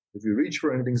significant. If you reach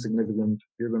for anything significant,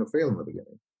 you're going to fail in the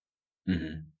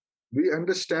beginning. We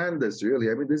understand this, really.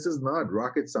 I mean, this is not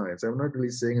rocket science. I'm not really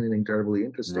saying anything terribly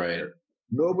interesting here.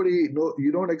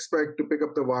 You don't expect to pick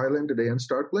up the violin today and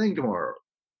start playing tomorrow.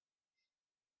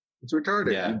 It's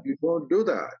retarded. Yeah. You don't do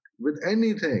that with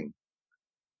anything.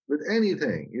 With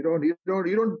anything, you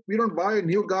don't buy a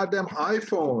new goddamn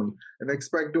iPhone and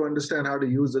expect to understand how to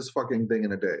use this fucking thing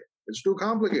in a day. It's too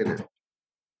complicated.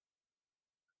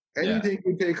 Anything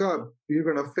you take up, you're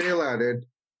going to fail at it.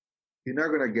 You're not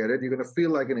going to get it. You're going to feel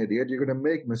like an idiot. You're going to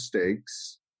make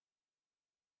mistakes.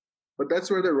 But that's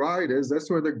where the ride is.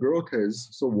 That's where the growth is.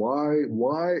 So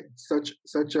why such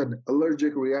an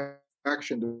allergic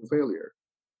reaction to failure?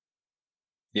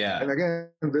 Yeah. And again,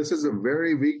 this is a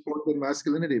very weak point in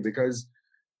masculinity, because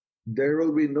there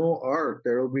will be no art,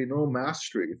 there will be no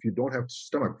mastery if you don't have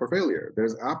stomach for failure.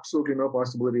 There's absolutely no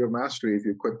possibility of mastery if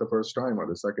you quit the first time or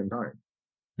the second time.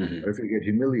 Or if you get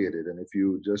humiliated and if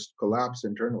you just collapse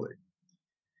internally.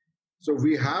 So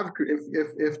we have,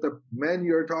 if the men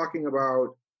you're talking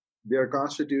about, their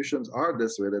constitutions are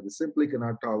this way, that they simply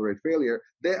cannot tolerate failure,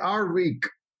 they are weak.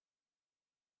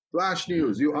 Flash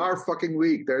news, you are fucking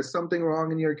weak. There's something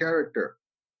wrong in your character.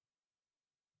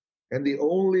 And the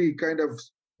only kind of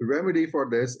remedy for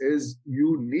this is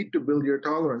you need to build your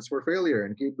tolerance for failure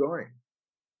and keep going.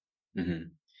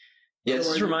 Yeah, this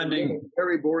is reminding a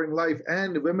very boring life,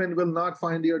 and women will not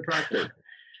find you attractive.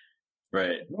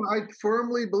 Right. No, I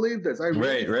firmly believe this. I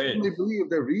really firmly believe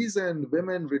the reason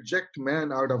women reject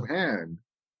men out of hand.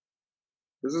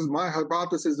 This is my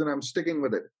hypothesis, and I'm sticking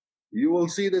with it. You will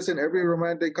see this in every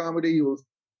romantic comedy. You will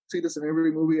see this in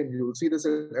every movie, and you will see this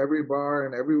in every bar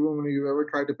and every woman you ever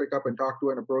tried to pick up and talk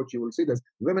to and approach. You will see this.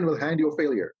 Women will hand you a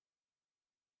failure.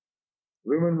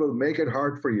 Women will make it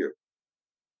hard for you.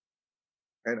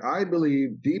 And I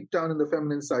believe deep down in the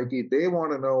feminine psyche, they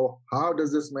want to know, how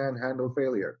does this man handle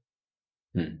failure?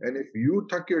 And if you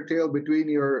tuck your tail between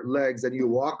your legs and you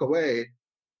walk away,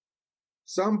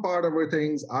 some part of her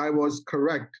thinks I was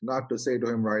correct not to say to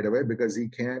him right away because he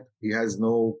has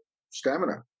no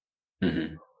stamina.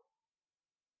 Mm-hmm.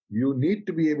 You need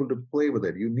to be able to play with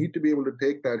it. You need to be able to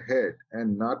take that head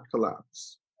and not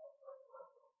collapse.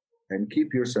 And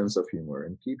keep your sense of humor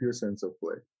and keep your sense of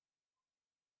play.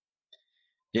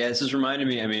 Yeah, this is reminding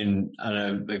me, I mean, on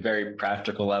a very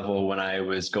practical level, when I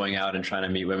was going out and trying to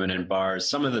meet women in bars,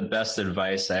 some of the best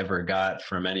advice I ever got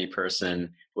from any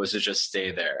person was to just stay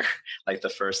there. Like the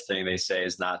first thing they say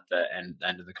is not the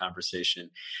end of the conversation.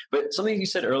 But something you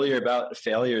said earlier about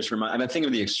failures, I'm thinking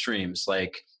of the extremes,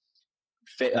 like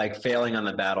failing on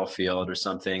the battlefield or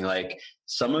something. Like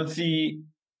some of the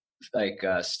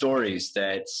stories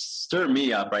that stir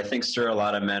me up, or I think stir a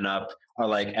lot of men up, are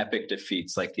like epic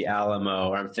defeats, like the Alamo.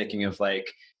 Or I'm thinking of have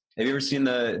you ever seen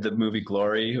the movie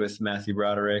Glory with Matthew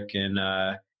Broderick and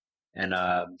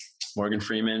Morgan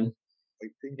Freeman? I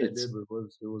think I did. It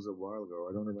was a while ago.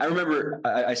 I don't remember. I remember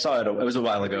I saw it. It was a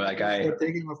while ago. They're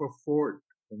taking off a fort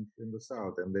in the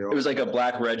South, and it was like a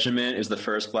black regiment. It was the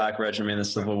first black regiment in the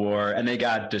Civil War, and they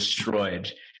got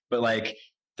destroyed. But like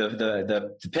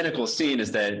the pinnacle scene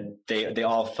is that they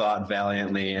all fought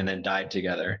valiantly and then died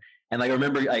together. And I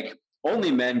remember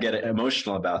only men get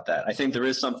emotional about that. I think there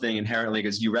is something inherently,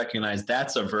 because you recognize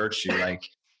that's a virtue. Like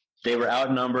they were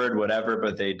outnumbered, whatever,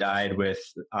 but they died with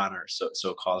honor, so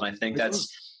called. And I think that's,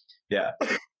 yeah.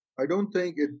 I don't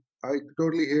think it. I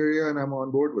totally hear you, and I'm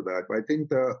on board with that. But I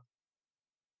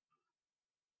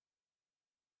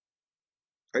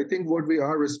think what we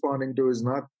are responding to is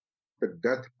not the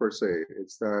death per se.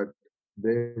 It's that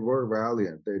they were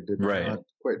valiant. They did not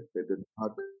quit. They did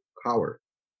not cower.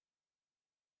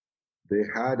 They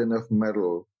had enough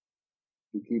mettle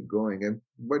to keep going.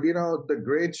 But the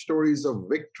great stories of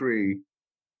victory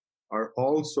are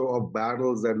also of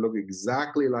battles that look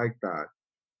exactly like that.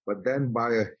 But then by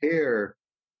a hair,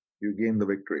 you gain the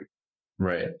victory.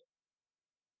 Right.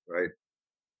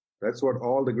 That's what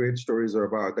all the great stories are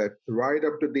about. That right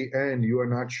up to the end, you are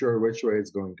not sure which way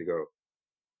it's going to go.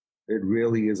 It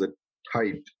really is a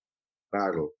tight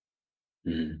battle.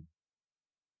 Mm-hmm.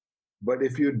 But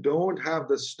if you don't have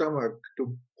the stomach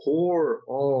to pour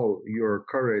all your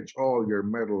courage, all your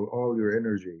mettle, all your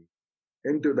energy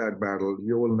into that battle,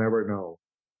 you will never know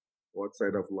what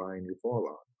side of line you fall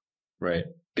on. Right.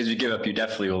 Because you give up, you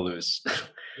definitely will lose.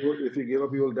 If you give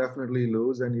up, you will definitely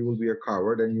lose, and you will be a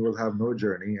coward, and you will have no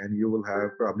journey, and you will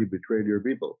have probably betrayed your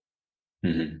people.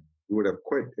 Mm-hmm. You would have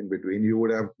quit in between. You would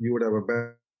have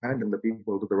abandoned the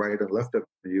people to the right and left of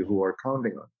you who are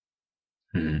counting on.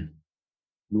 Mm-hmm.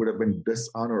 You would have been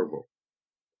dishonorable.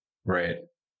 Right.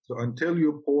 So until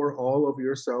you pour all of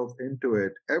yourself into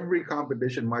it, every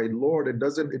competition, my Lord, it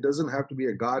doesn't have to be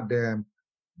a goddamn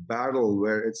battle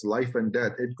where it's life and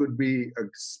death. It could be a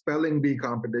spelling bee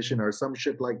competition or some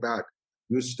shit like that.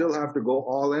 You still have to go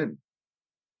all in.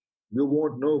 You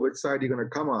won't know which side you're going to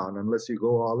come on unless you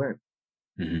go all in.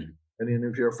 Mm-hmm. And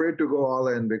if you're afraid to go all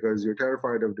in because you're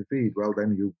terrified of defeat, well,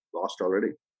 then you lost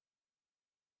already.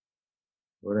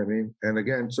 You know what I mean? And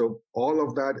again, so all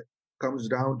of that comes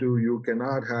down to you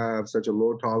cannot have such a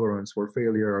low tolerance for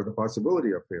failure or the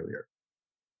possibility of failure.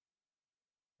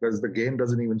 Because the game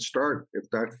doesn't even start if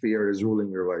that fear is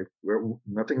ruling your life.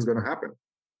 Nothing's going to happen.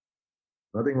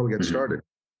 Nothing will get started.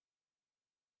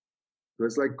 So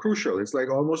it's like crucial. It's like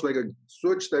almost like a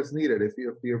switch that's needed. If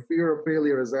your fear of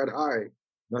failure is that high,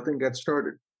 nothing gets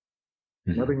started.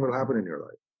 Mm-hmm. Nothing will happen in your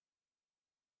life.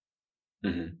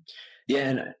 Mm-hmm. Yeah,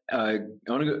 and I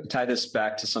want to tie this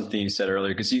back to something you said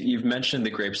earlier, because you've mentioned the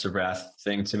Grapes of Wrath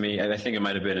thing to me. I think it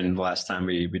might have been in the last time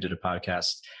we did a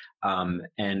podcast.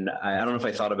 And I don't know if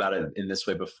I thought about it in this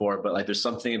way before, but there's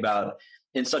something about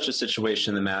in such a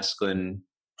situation, the masculine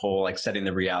pole, setting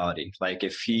the reality.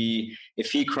 If he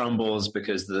crumbles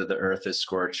because the earth is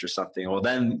scorched or something, well,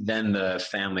 then the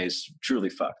family is truly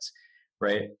fucked.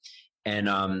 Right. And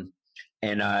I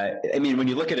mean, when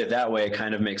you look at it that way, it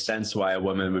kind of makes sense why a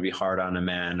woman would be hard on a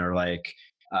man, or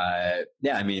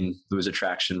lose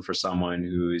attraction for someone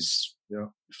who's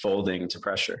folding to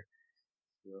pressure.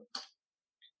 Yeah.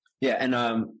 Yeah. And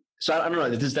so I don't know,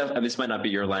 this might not be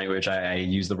your language. I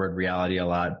use the word reality a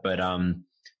lot, but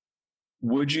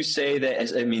would you say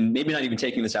that, I mean, maybe not even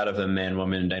taking this out of the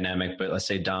man-woman dynamic, but let's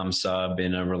say dom sub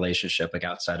in a relationship, like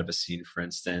outside of a scene, for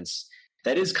instance,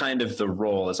 that is kind of the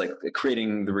role, is like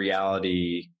creating the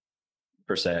reality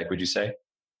per se, like, would you say?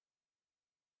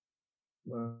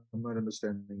 I'm not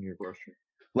understanding your question.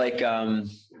 Like,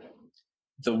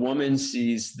 the woman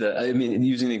sees I mean,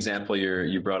 using the example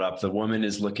you brought up, the woman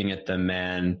is looking at the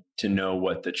man to know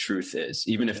what the truth is,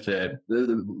 even if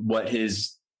what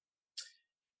his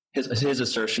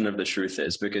assertion of the truth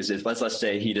is, because if let's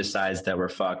say he decides that we're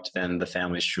fucked, then the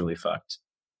family's truly fucked.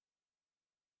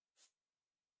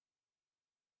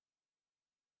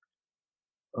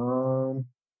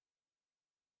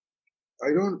 I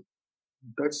don't.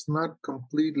 That's not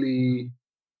completely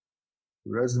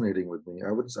resonating with me.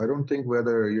 I don't think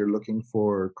whether you're looking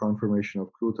for confirmation of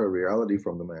truth or reality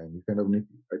from the man. You kind of need,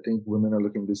 I think women are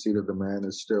looking to see that the man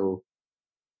is still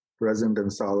present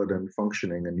and solid and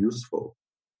functioning and useful.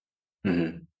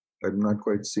 Mm-hmm. I'm not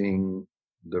quite seeing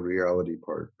the reality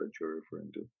part that you're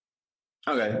referring to.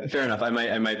 Okay, fair enough. I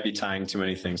might be tying too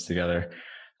many things together.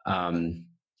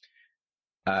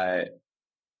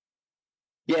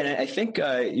 Yeah, and I think,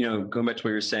 going back to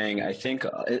what you're saying, I think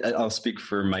I'll speak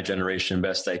for my generation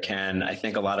best I can. I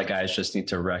think a lot of guys just need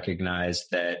to recognize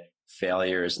that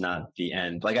failure is not the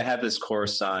end. Like, I have this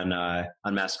course on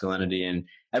masculinity, and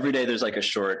every day there's like a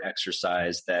short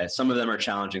exercise that some of them are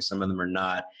challenging, some of them are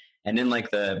not. And in like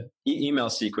the email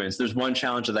sequence, there's one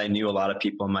challenge that I knew a lot of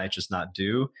people might just not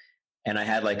do. And I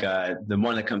had like the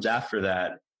one that comes after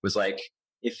that was like,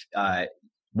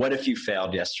 what if you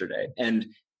failed yesterday? And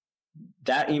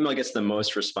that email gets the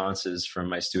most responses from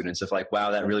my students of like, wow,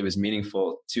 that really was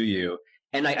meaningful to you.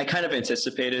 And I kind of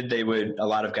anticipated a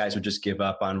lot of guys would just give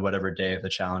up on whatever day of the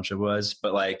challenge it was.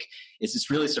 But like, it's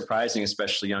really surprising,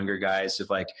 especially younger guys, of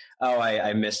like, oh,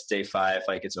 I missed day 5,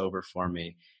 like it's over for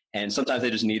me. And sometimes they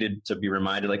just needed to be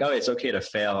reminded, like, oh, it's okay to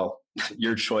fail.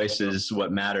 Your choice is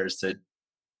what matters, to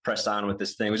press on with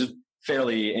this thing, which is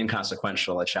fairly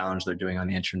inconsequential, a challenge they're doing on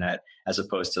the internet, as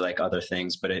opposed to like other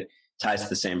things. But it ties to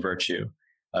the same virtue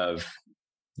of,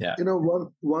 yeah.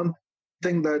 One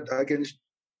thing that I can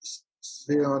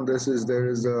say on this is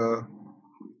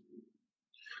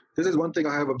this is one thing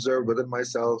I have observed within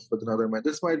myself, with another man.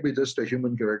 This might be just a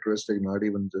human characteristic, not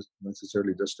even just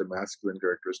necessarily just a masculine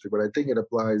characteristic, but I think it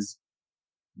applies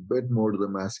a bit more to the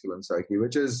masculine psyche,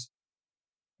 which is,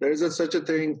 such a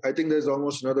thing. I think there's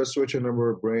almost another switch in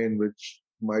our brain, which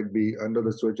might be under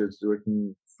the switch. It's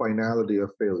written finality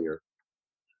of failure.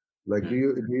 Like, are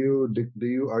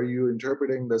you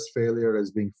interpreting this failure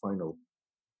as being final?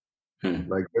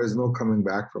 Like, there's no coming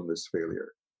back from this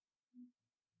failure.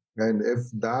 And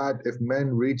if men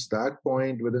reach that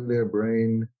point within their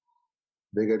brain,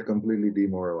 they get completely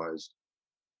demoralized.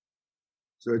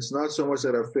 So it's not so much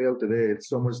that I failed today. It's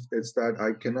that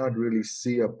I cannot really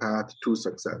see a path to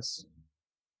success.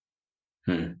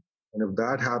 And if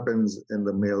that happens in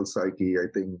the male psyche, I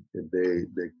think they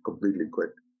completely quit.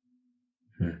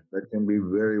 That can be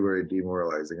very, very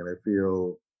demoralizing. And I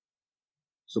feel,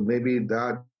 so maybe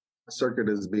that circuit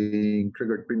is being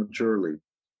triggered prematurely.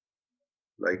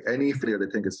 Like, any failure, they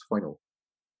think is final.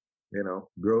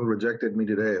 Girl rejected me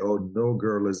today. Oh, no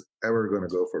girl is ever going to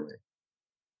go for me.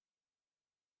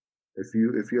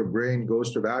 If your brain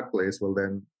goes to that place, well,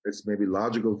 then it's maybe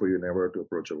logical for you never to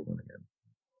approach a woman again,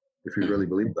 if you really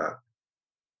believe that.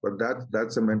 But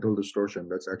that's a mental distortion.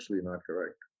 That's actually not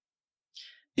correct.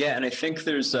 Yeah, and I think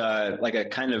there's like a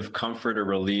kind of comfort or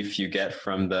relief you get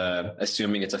from the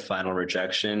assuming it's a final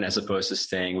rejection, as opposed to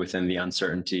staying within the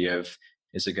uncertainty of,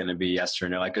 is it going to be yes or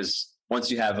no? Like, because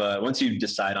once you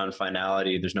decide on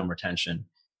finality, there's no more tension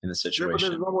in the situation. Yeah, but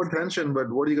there's no more tension. But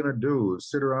what are you going to do?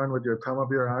 Sit around with your thumb up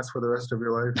your ass for the rest of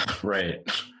your life? Right.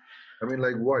 I mean,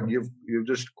 like what? You've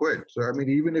just quit. So I mean,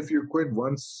 even if you quit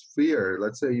one sphere,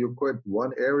 let's say you quit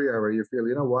one area where you feel,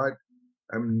 you know what,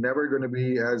 I'm never going to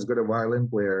be as good a violin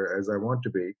player as I want to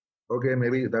be. Okay,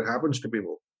 maybe that happens to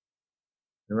people.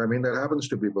 You know what I mean? That happens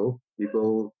to people.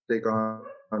 People take on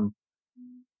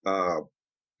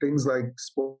things like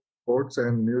sports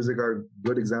and music are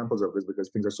good examples of this, because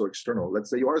things are so external. Let's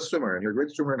say you are a swimmer and you're a great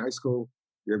swimmer in high school,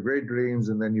 you have great dreams,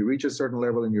 and then you reach a certain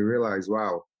level and you realize,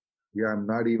 wow, yeah, I'm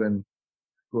not even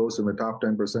close in the top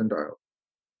 10 percentile.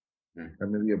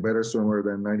 I'm maybe a better swimmer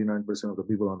than 99% of the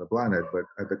people on the planet, but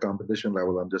at the competition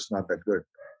level, I'm just not that good.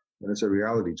 And it's a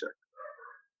reality check.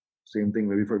 Same thing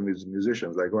maybe for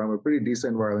musicians. Like, I'm a pretty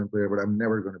decent violin player, but I'm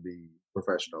never going to be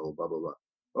professional, blah, blah,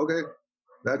 blah. Okay,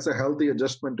 that's a healthy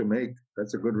adjustment to make.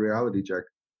 That's a good reality check.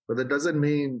 But that doesn't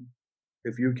mean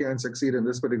if you can't succeed in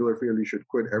this particular field, you should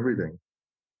quit everything.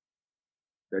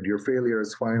 That your failure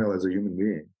is final as a human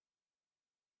being.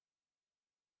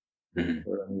 Mm-hmm.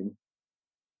 What I mean.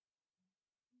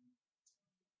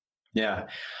 Yeah.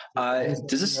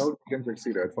 Does this else you can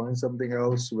succeed at? Find something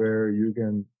else where you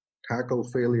can tackle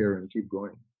failure and keep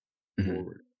going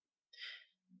forward.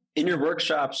 In your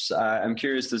workshops, I'm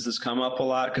curious, does this come up a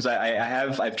lot? Because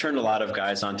I've turned a lot of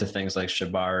guys onto things like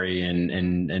Shibari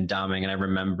and Doming, and I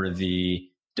remember the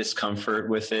discomfort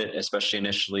with it, especially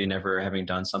initially, never having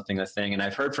done something a thing. And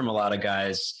I've heard from a lot of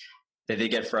guys that they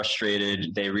get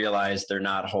frustrated, they realize they're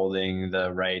not holding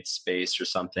the right space or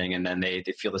something, and then they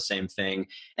feel the same thing.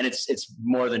 And it's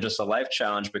more than just a life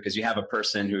challenge, because you have a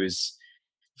person who's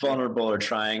vulnerable or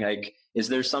trying. Like, is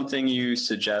there something you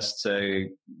suggest to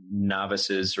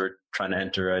novices who are trying to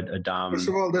enter a dom First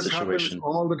of all, this situation?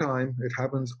 happens all the time. It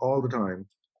happens all the time.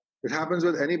 It happens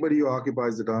with anybody who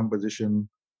occupies the dom position,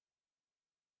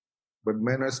 but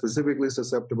men are specifically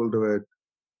susceptible to it,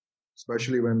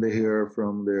 especially when they hear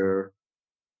from their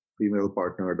female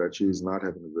partner that she's not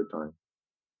having a good time.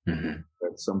 Mm-hmm.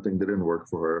 That something didn't work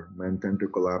for her. Men tend to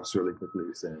collapse really quickly,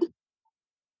 saying,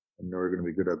 I'm never going to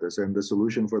be good at this. And the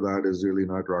solution for that is really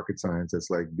not rocket science.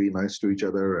 It's like, be nice to each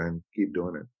other and keep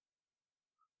doing it.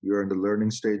 You're in the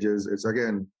learning stages. It's,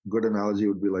 again, good analogy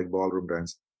would be like ballroom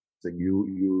dancing.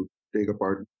 You take a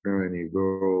partner and you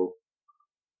go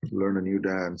learn a new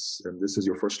dance, and this is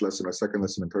your first lesson, or second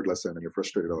lesson, and third lesson, and you're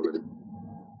frustrated already.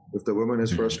 If the woman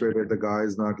is frustrated, the guy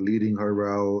is not leading her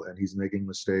well, and he's making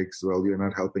mistakes, well, you're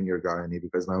not helping your guy any,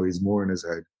 because now he's more in his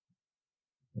head.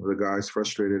 If the guy's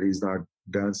frustrated, he's not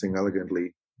dancing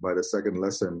elegantly. By the second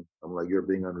lesson, I'm like, you're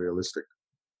being unrealistic.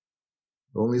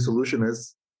 The only solution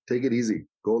is take it easy,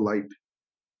 go light,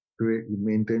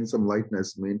 maintain some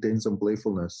lightness, maintain some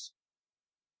playfulness.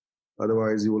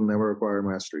 Otherwise, you will never acquire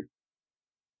mastery.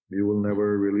 You will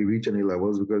never really reach any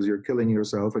levels, because you're killing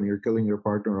yourself and you're killing your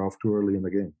partner off too early in the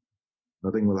game.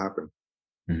 Nothing will happen.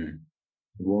 Mm-hmm.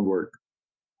 It won't work.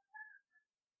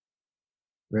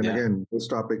 And again, this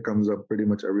topic comes up pretty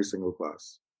much every single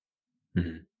class.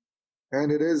 Mm-hmm.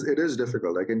 And it is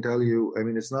difficult. I can tell you, I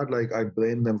mean, it's not like I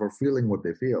blame them for feeling what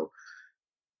they feel.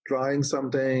 Trying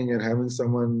something and having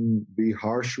someone be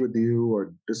harsh with you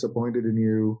or disappointed in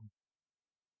you,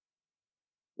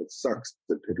 it sucks.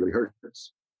 It really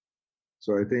hurts.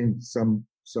 So I think some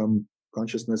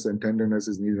consciousness and tenderness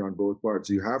is needed on both parts.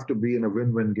 You have to be in a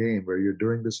win-win game where you're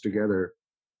doing this together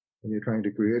and you're trying to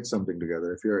create something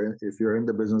together. If you're in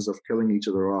the business of killing each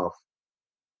other off,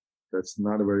 that's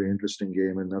not a very interesting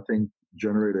game, and nothing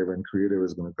generative and creative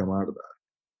is going to come out of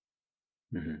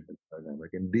that. Mm-hmm.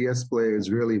 Like in DS play is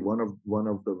really one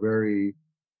of the very,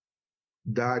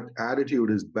 that attitude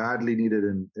is badly needed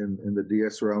in the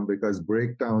DS realm, because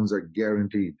breakdowns are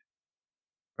guaranteed.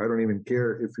 I don't even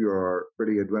care if you are a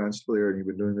pretty advanced player and you've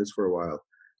been doing this for a while.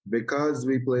 Because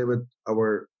we play with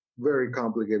our very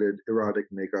complicated erotic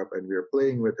makeup, and we are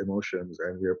playing with emotions,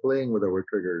 and we are playing with our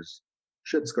triggers,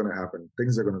 shit's going to happen.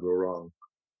 Things are going to go wrong.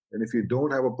 And if you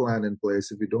don't have a plan in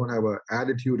place, if you don't have an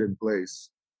attitude in place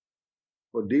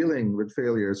for dealing with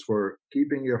failures, for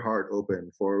keeping your heart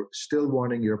open, for still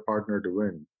wanting your partner to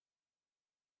win,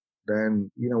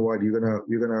 then you know what, you're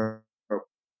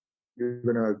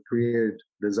gonna create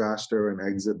disaster and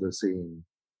exit the scene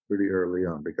pretty early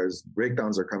on, because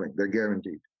breakdowns are coming. They're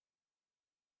guaranteed.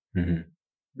 Mm-hmm.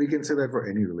 We can say that for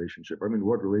any relationship. I mean,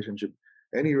 what relationship?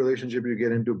 Any relationship you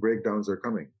get into, breakdowns are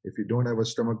coming. If you don't have a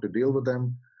stomach to deal with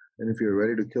them, and if you're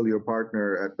ready to kill your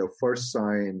partner at the first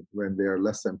sign when they are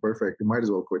less than perfect, you might as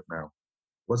well quit now.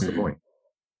 What's the point?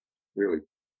 Really?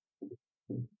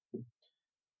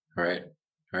 Right.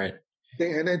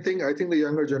 And I think the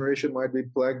younger generation might be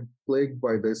plagued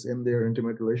by this in their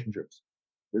intimate relationships.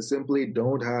 They simply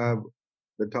don't have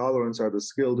the tolerance or the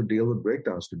skill to deal with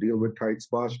breakdowns, to deal with tight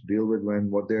spots, to deal with when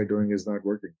what they're doing is not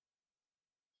working.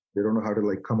 They don't know how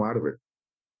to come out of it.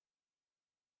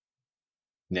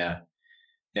 Yeah.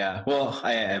 Well,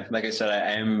 like I said,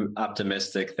 I am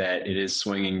optimistic that it is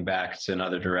swinging back to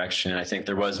another direction. I think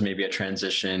there was maybe a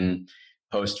transition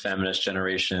post-feminist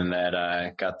generation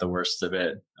that got the worst of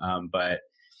it. But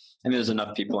I mean, there's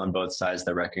enough people on both sides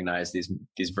that recognize these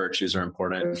virtues are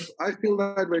important. I feel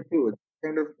that way too. It's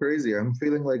kind of crazy. I'm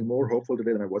feeling like more hopeful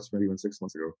today than I was maybe even 6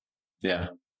 months ago. Yeah.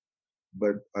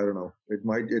 But I don't know.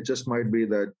 It just might be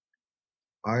that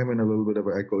I'm in a little bit of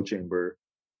an echo chamber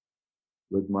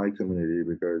with my community,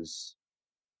 because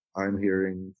I'm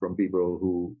hearing from people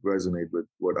who resonate with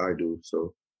what I do.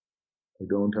 So I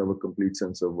don't have a complete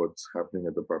sense of what's happening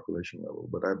at the population level,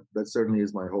 but that certainly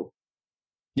is my hope.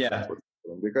 Yeah.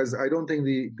 Because I don't think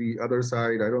the other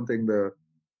side, I don't think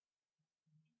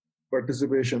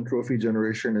participation trophy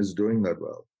generation is doing that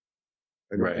well.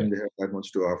 I don't think they have that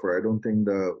much to offer. I don't think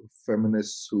the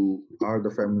feminists who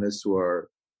are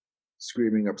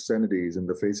screaming obscenities in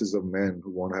the faces of men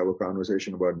who want to have a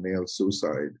conversation about male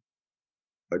suicide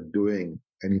are doing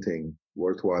anything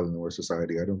worthwhile in our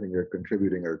society. I don't think they're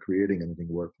contributing or creating anything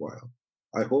worthwhile.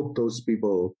 I hope those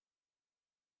people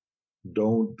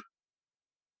don't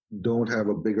have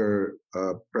a bigger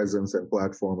presence and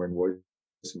platform and voice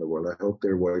in the world. I hope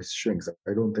their voice shrinks.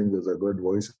 I don't think there's a good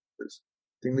voices. I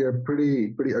think they're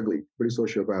pretty ugly, pretty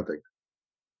sociopathic.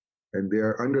 And they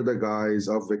are under the guise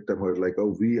of victimhood, like,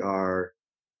 oh, we are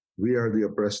the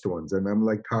oppressed ones. And I'm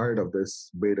like tired of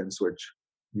this bait and switch.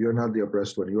 You're not the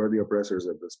oppressed one. You are the oppressors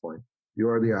at this point. You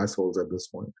are the assholes at this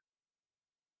point.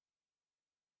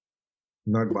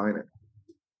 Not buying it.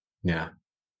 Yeah.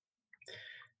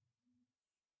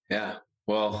 Yeah.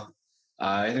 Well,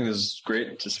 I think this is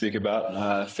great to speak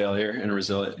about failure and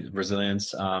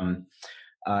resilience.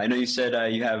 I know you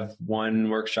said you have one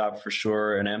workshop for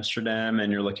sure in Amsterdam,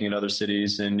 and you're looking at other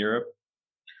cities in Europe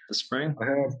this spring. I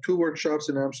have 2 workshops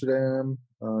in Amsterdam,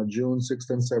 June 6th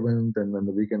and 7th, and then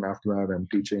the weekend after that, I'm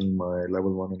teaching my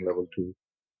level 1 and level 2.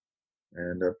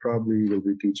 And I probably will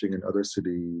be teaching in other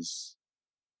cities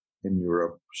in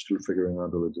Europe, still figuring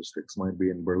out the logistics. Might be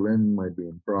in Berlin, might be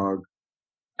in Prague.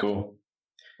 Cool.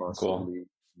 Possibly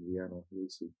Vienna. We'll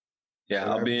see.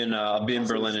 Yeah, I'll be in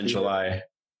Berlin in July.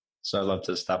 So I'd love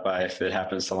to stop by if it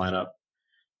happens to line up.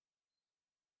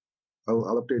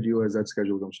 I'll update you as that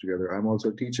schedule comes together. I'm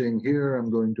also teaching here.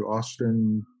 I'm going to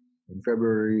Austin in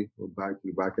February. We'll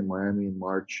be back in Miami in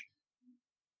March.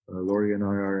 Lori and I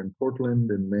are in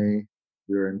Portland in May.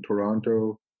 We're in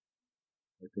Toronto,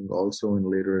 I think also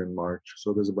later in March.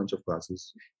 So there's a bunch of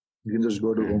classes. You can just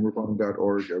go to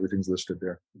omrupani.org. Everything's listed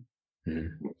there.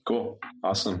 Mm-hmm. Cool.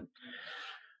 Awesome.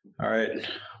 All right.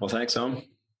 Well, thanks, Om.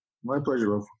 My pleasure,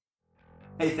 love.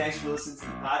 Hey, thanks for listening to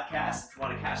the podcast. If you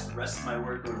want to catch the rest of my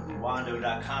work, go to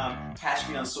Rwando.com. Catch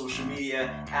me on social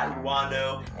media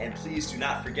 @Rwando, and please do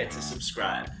not forget to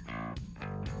subscribe.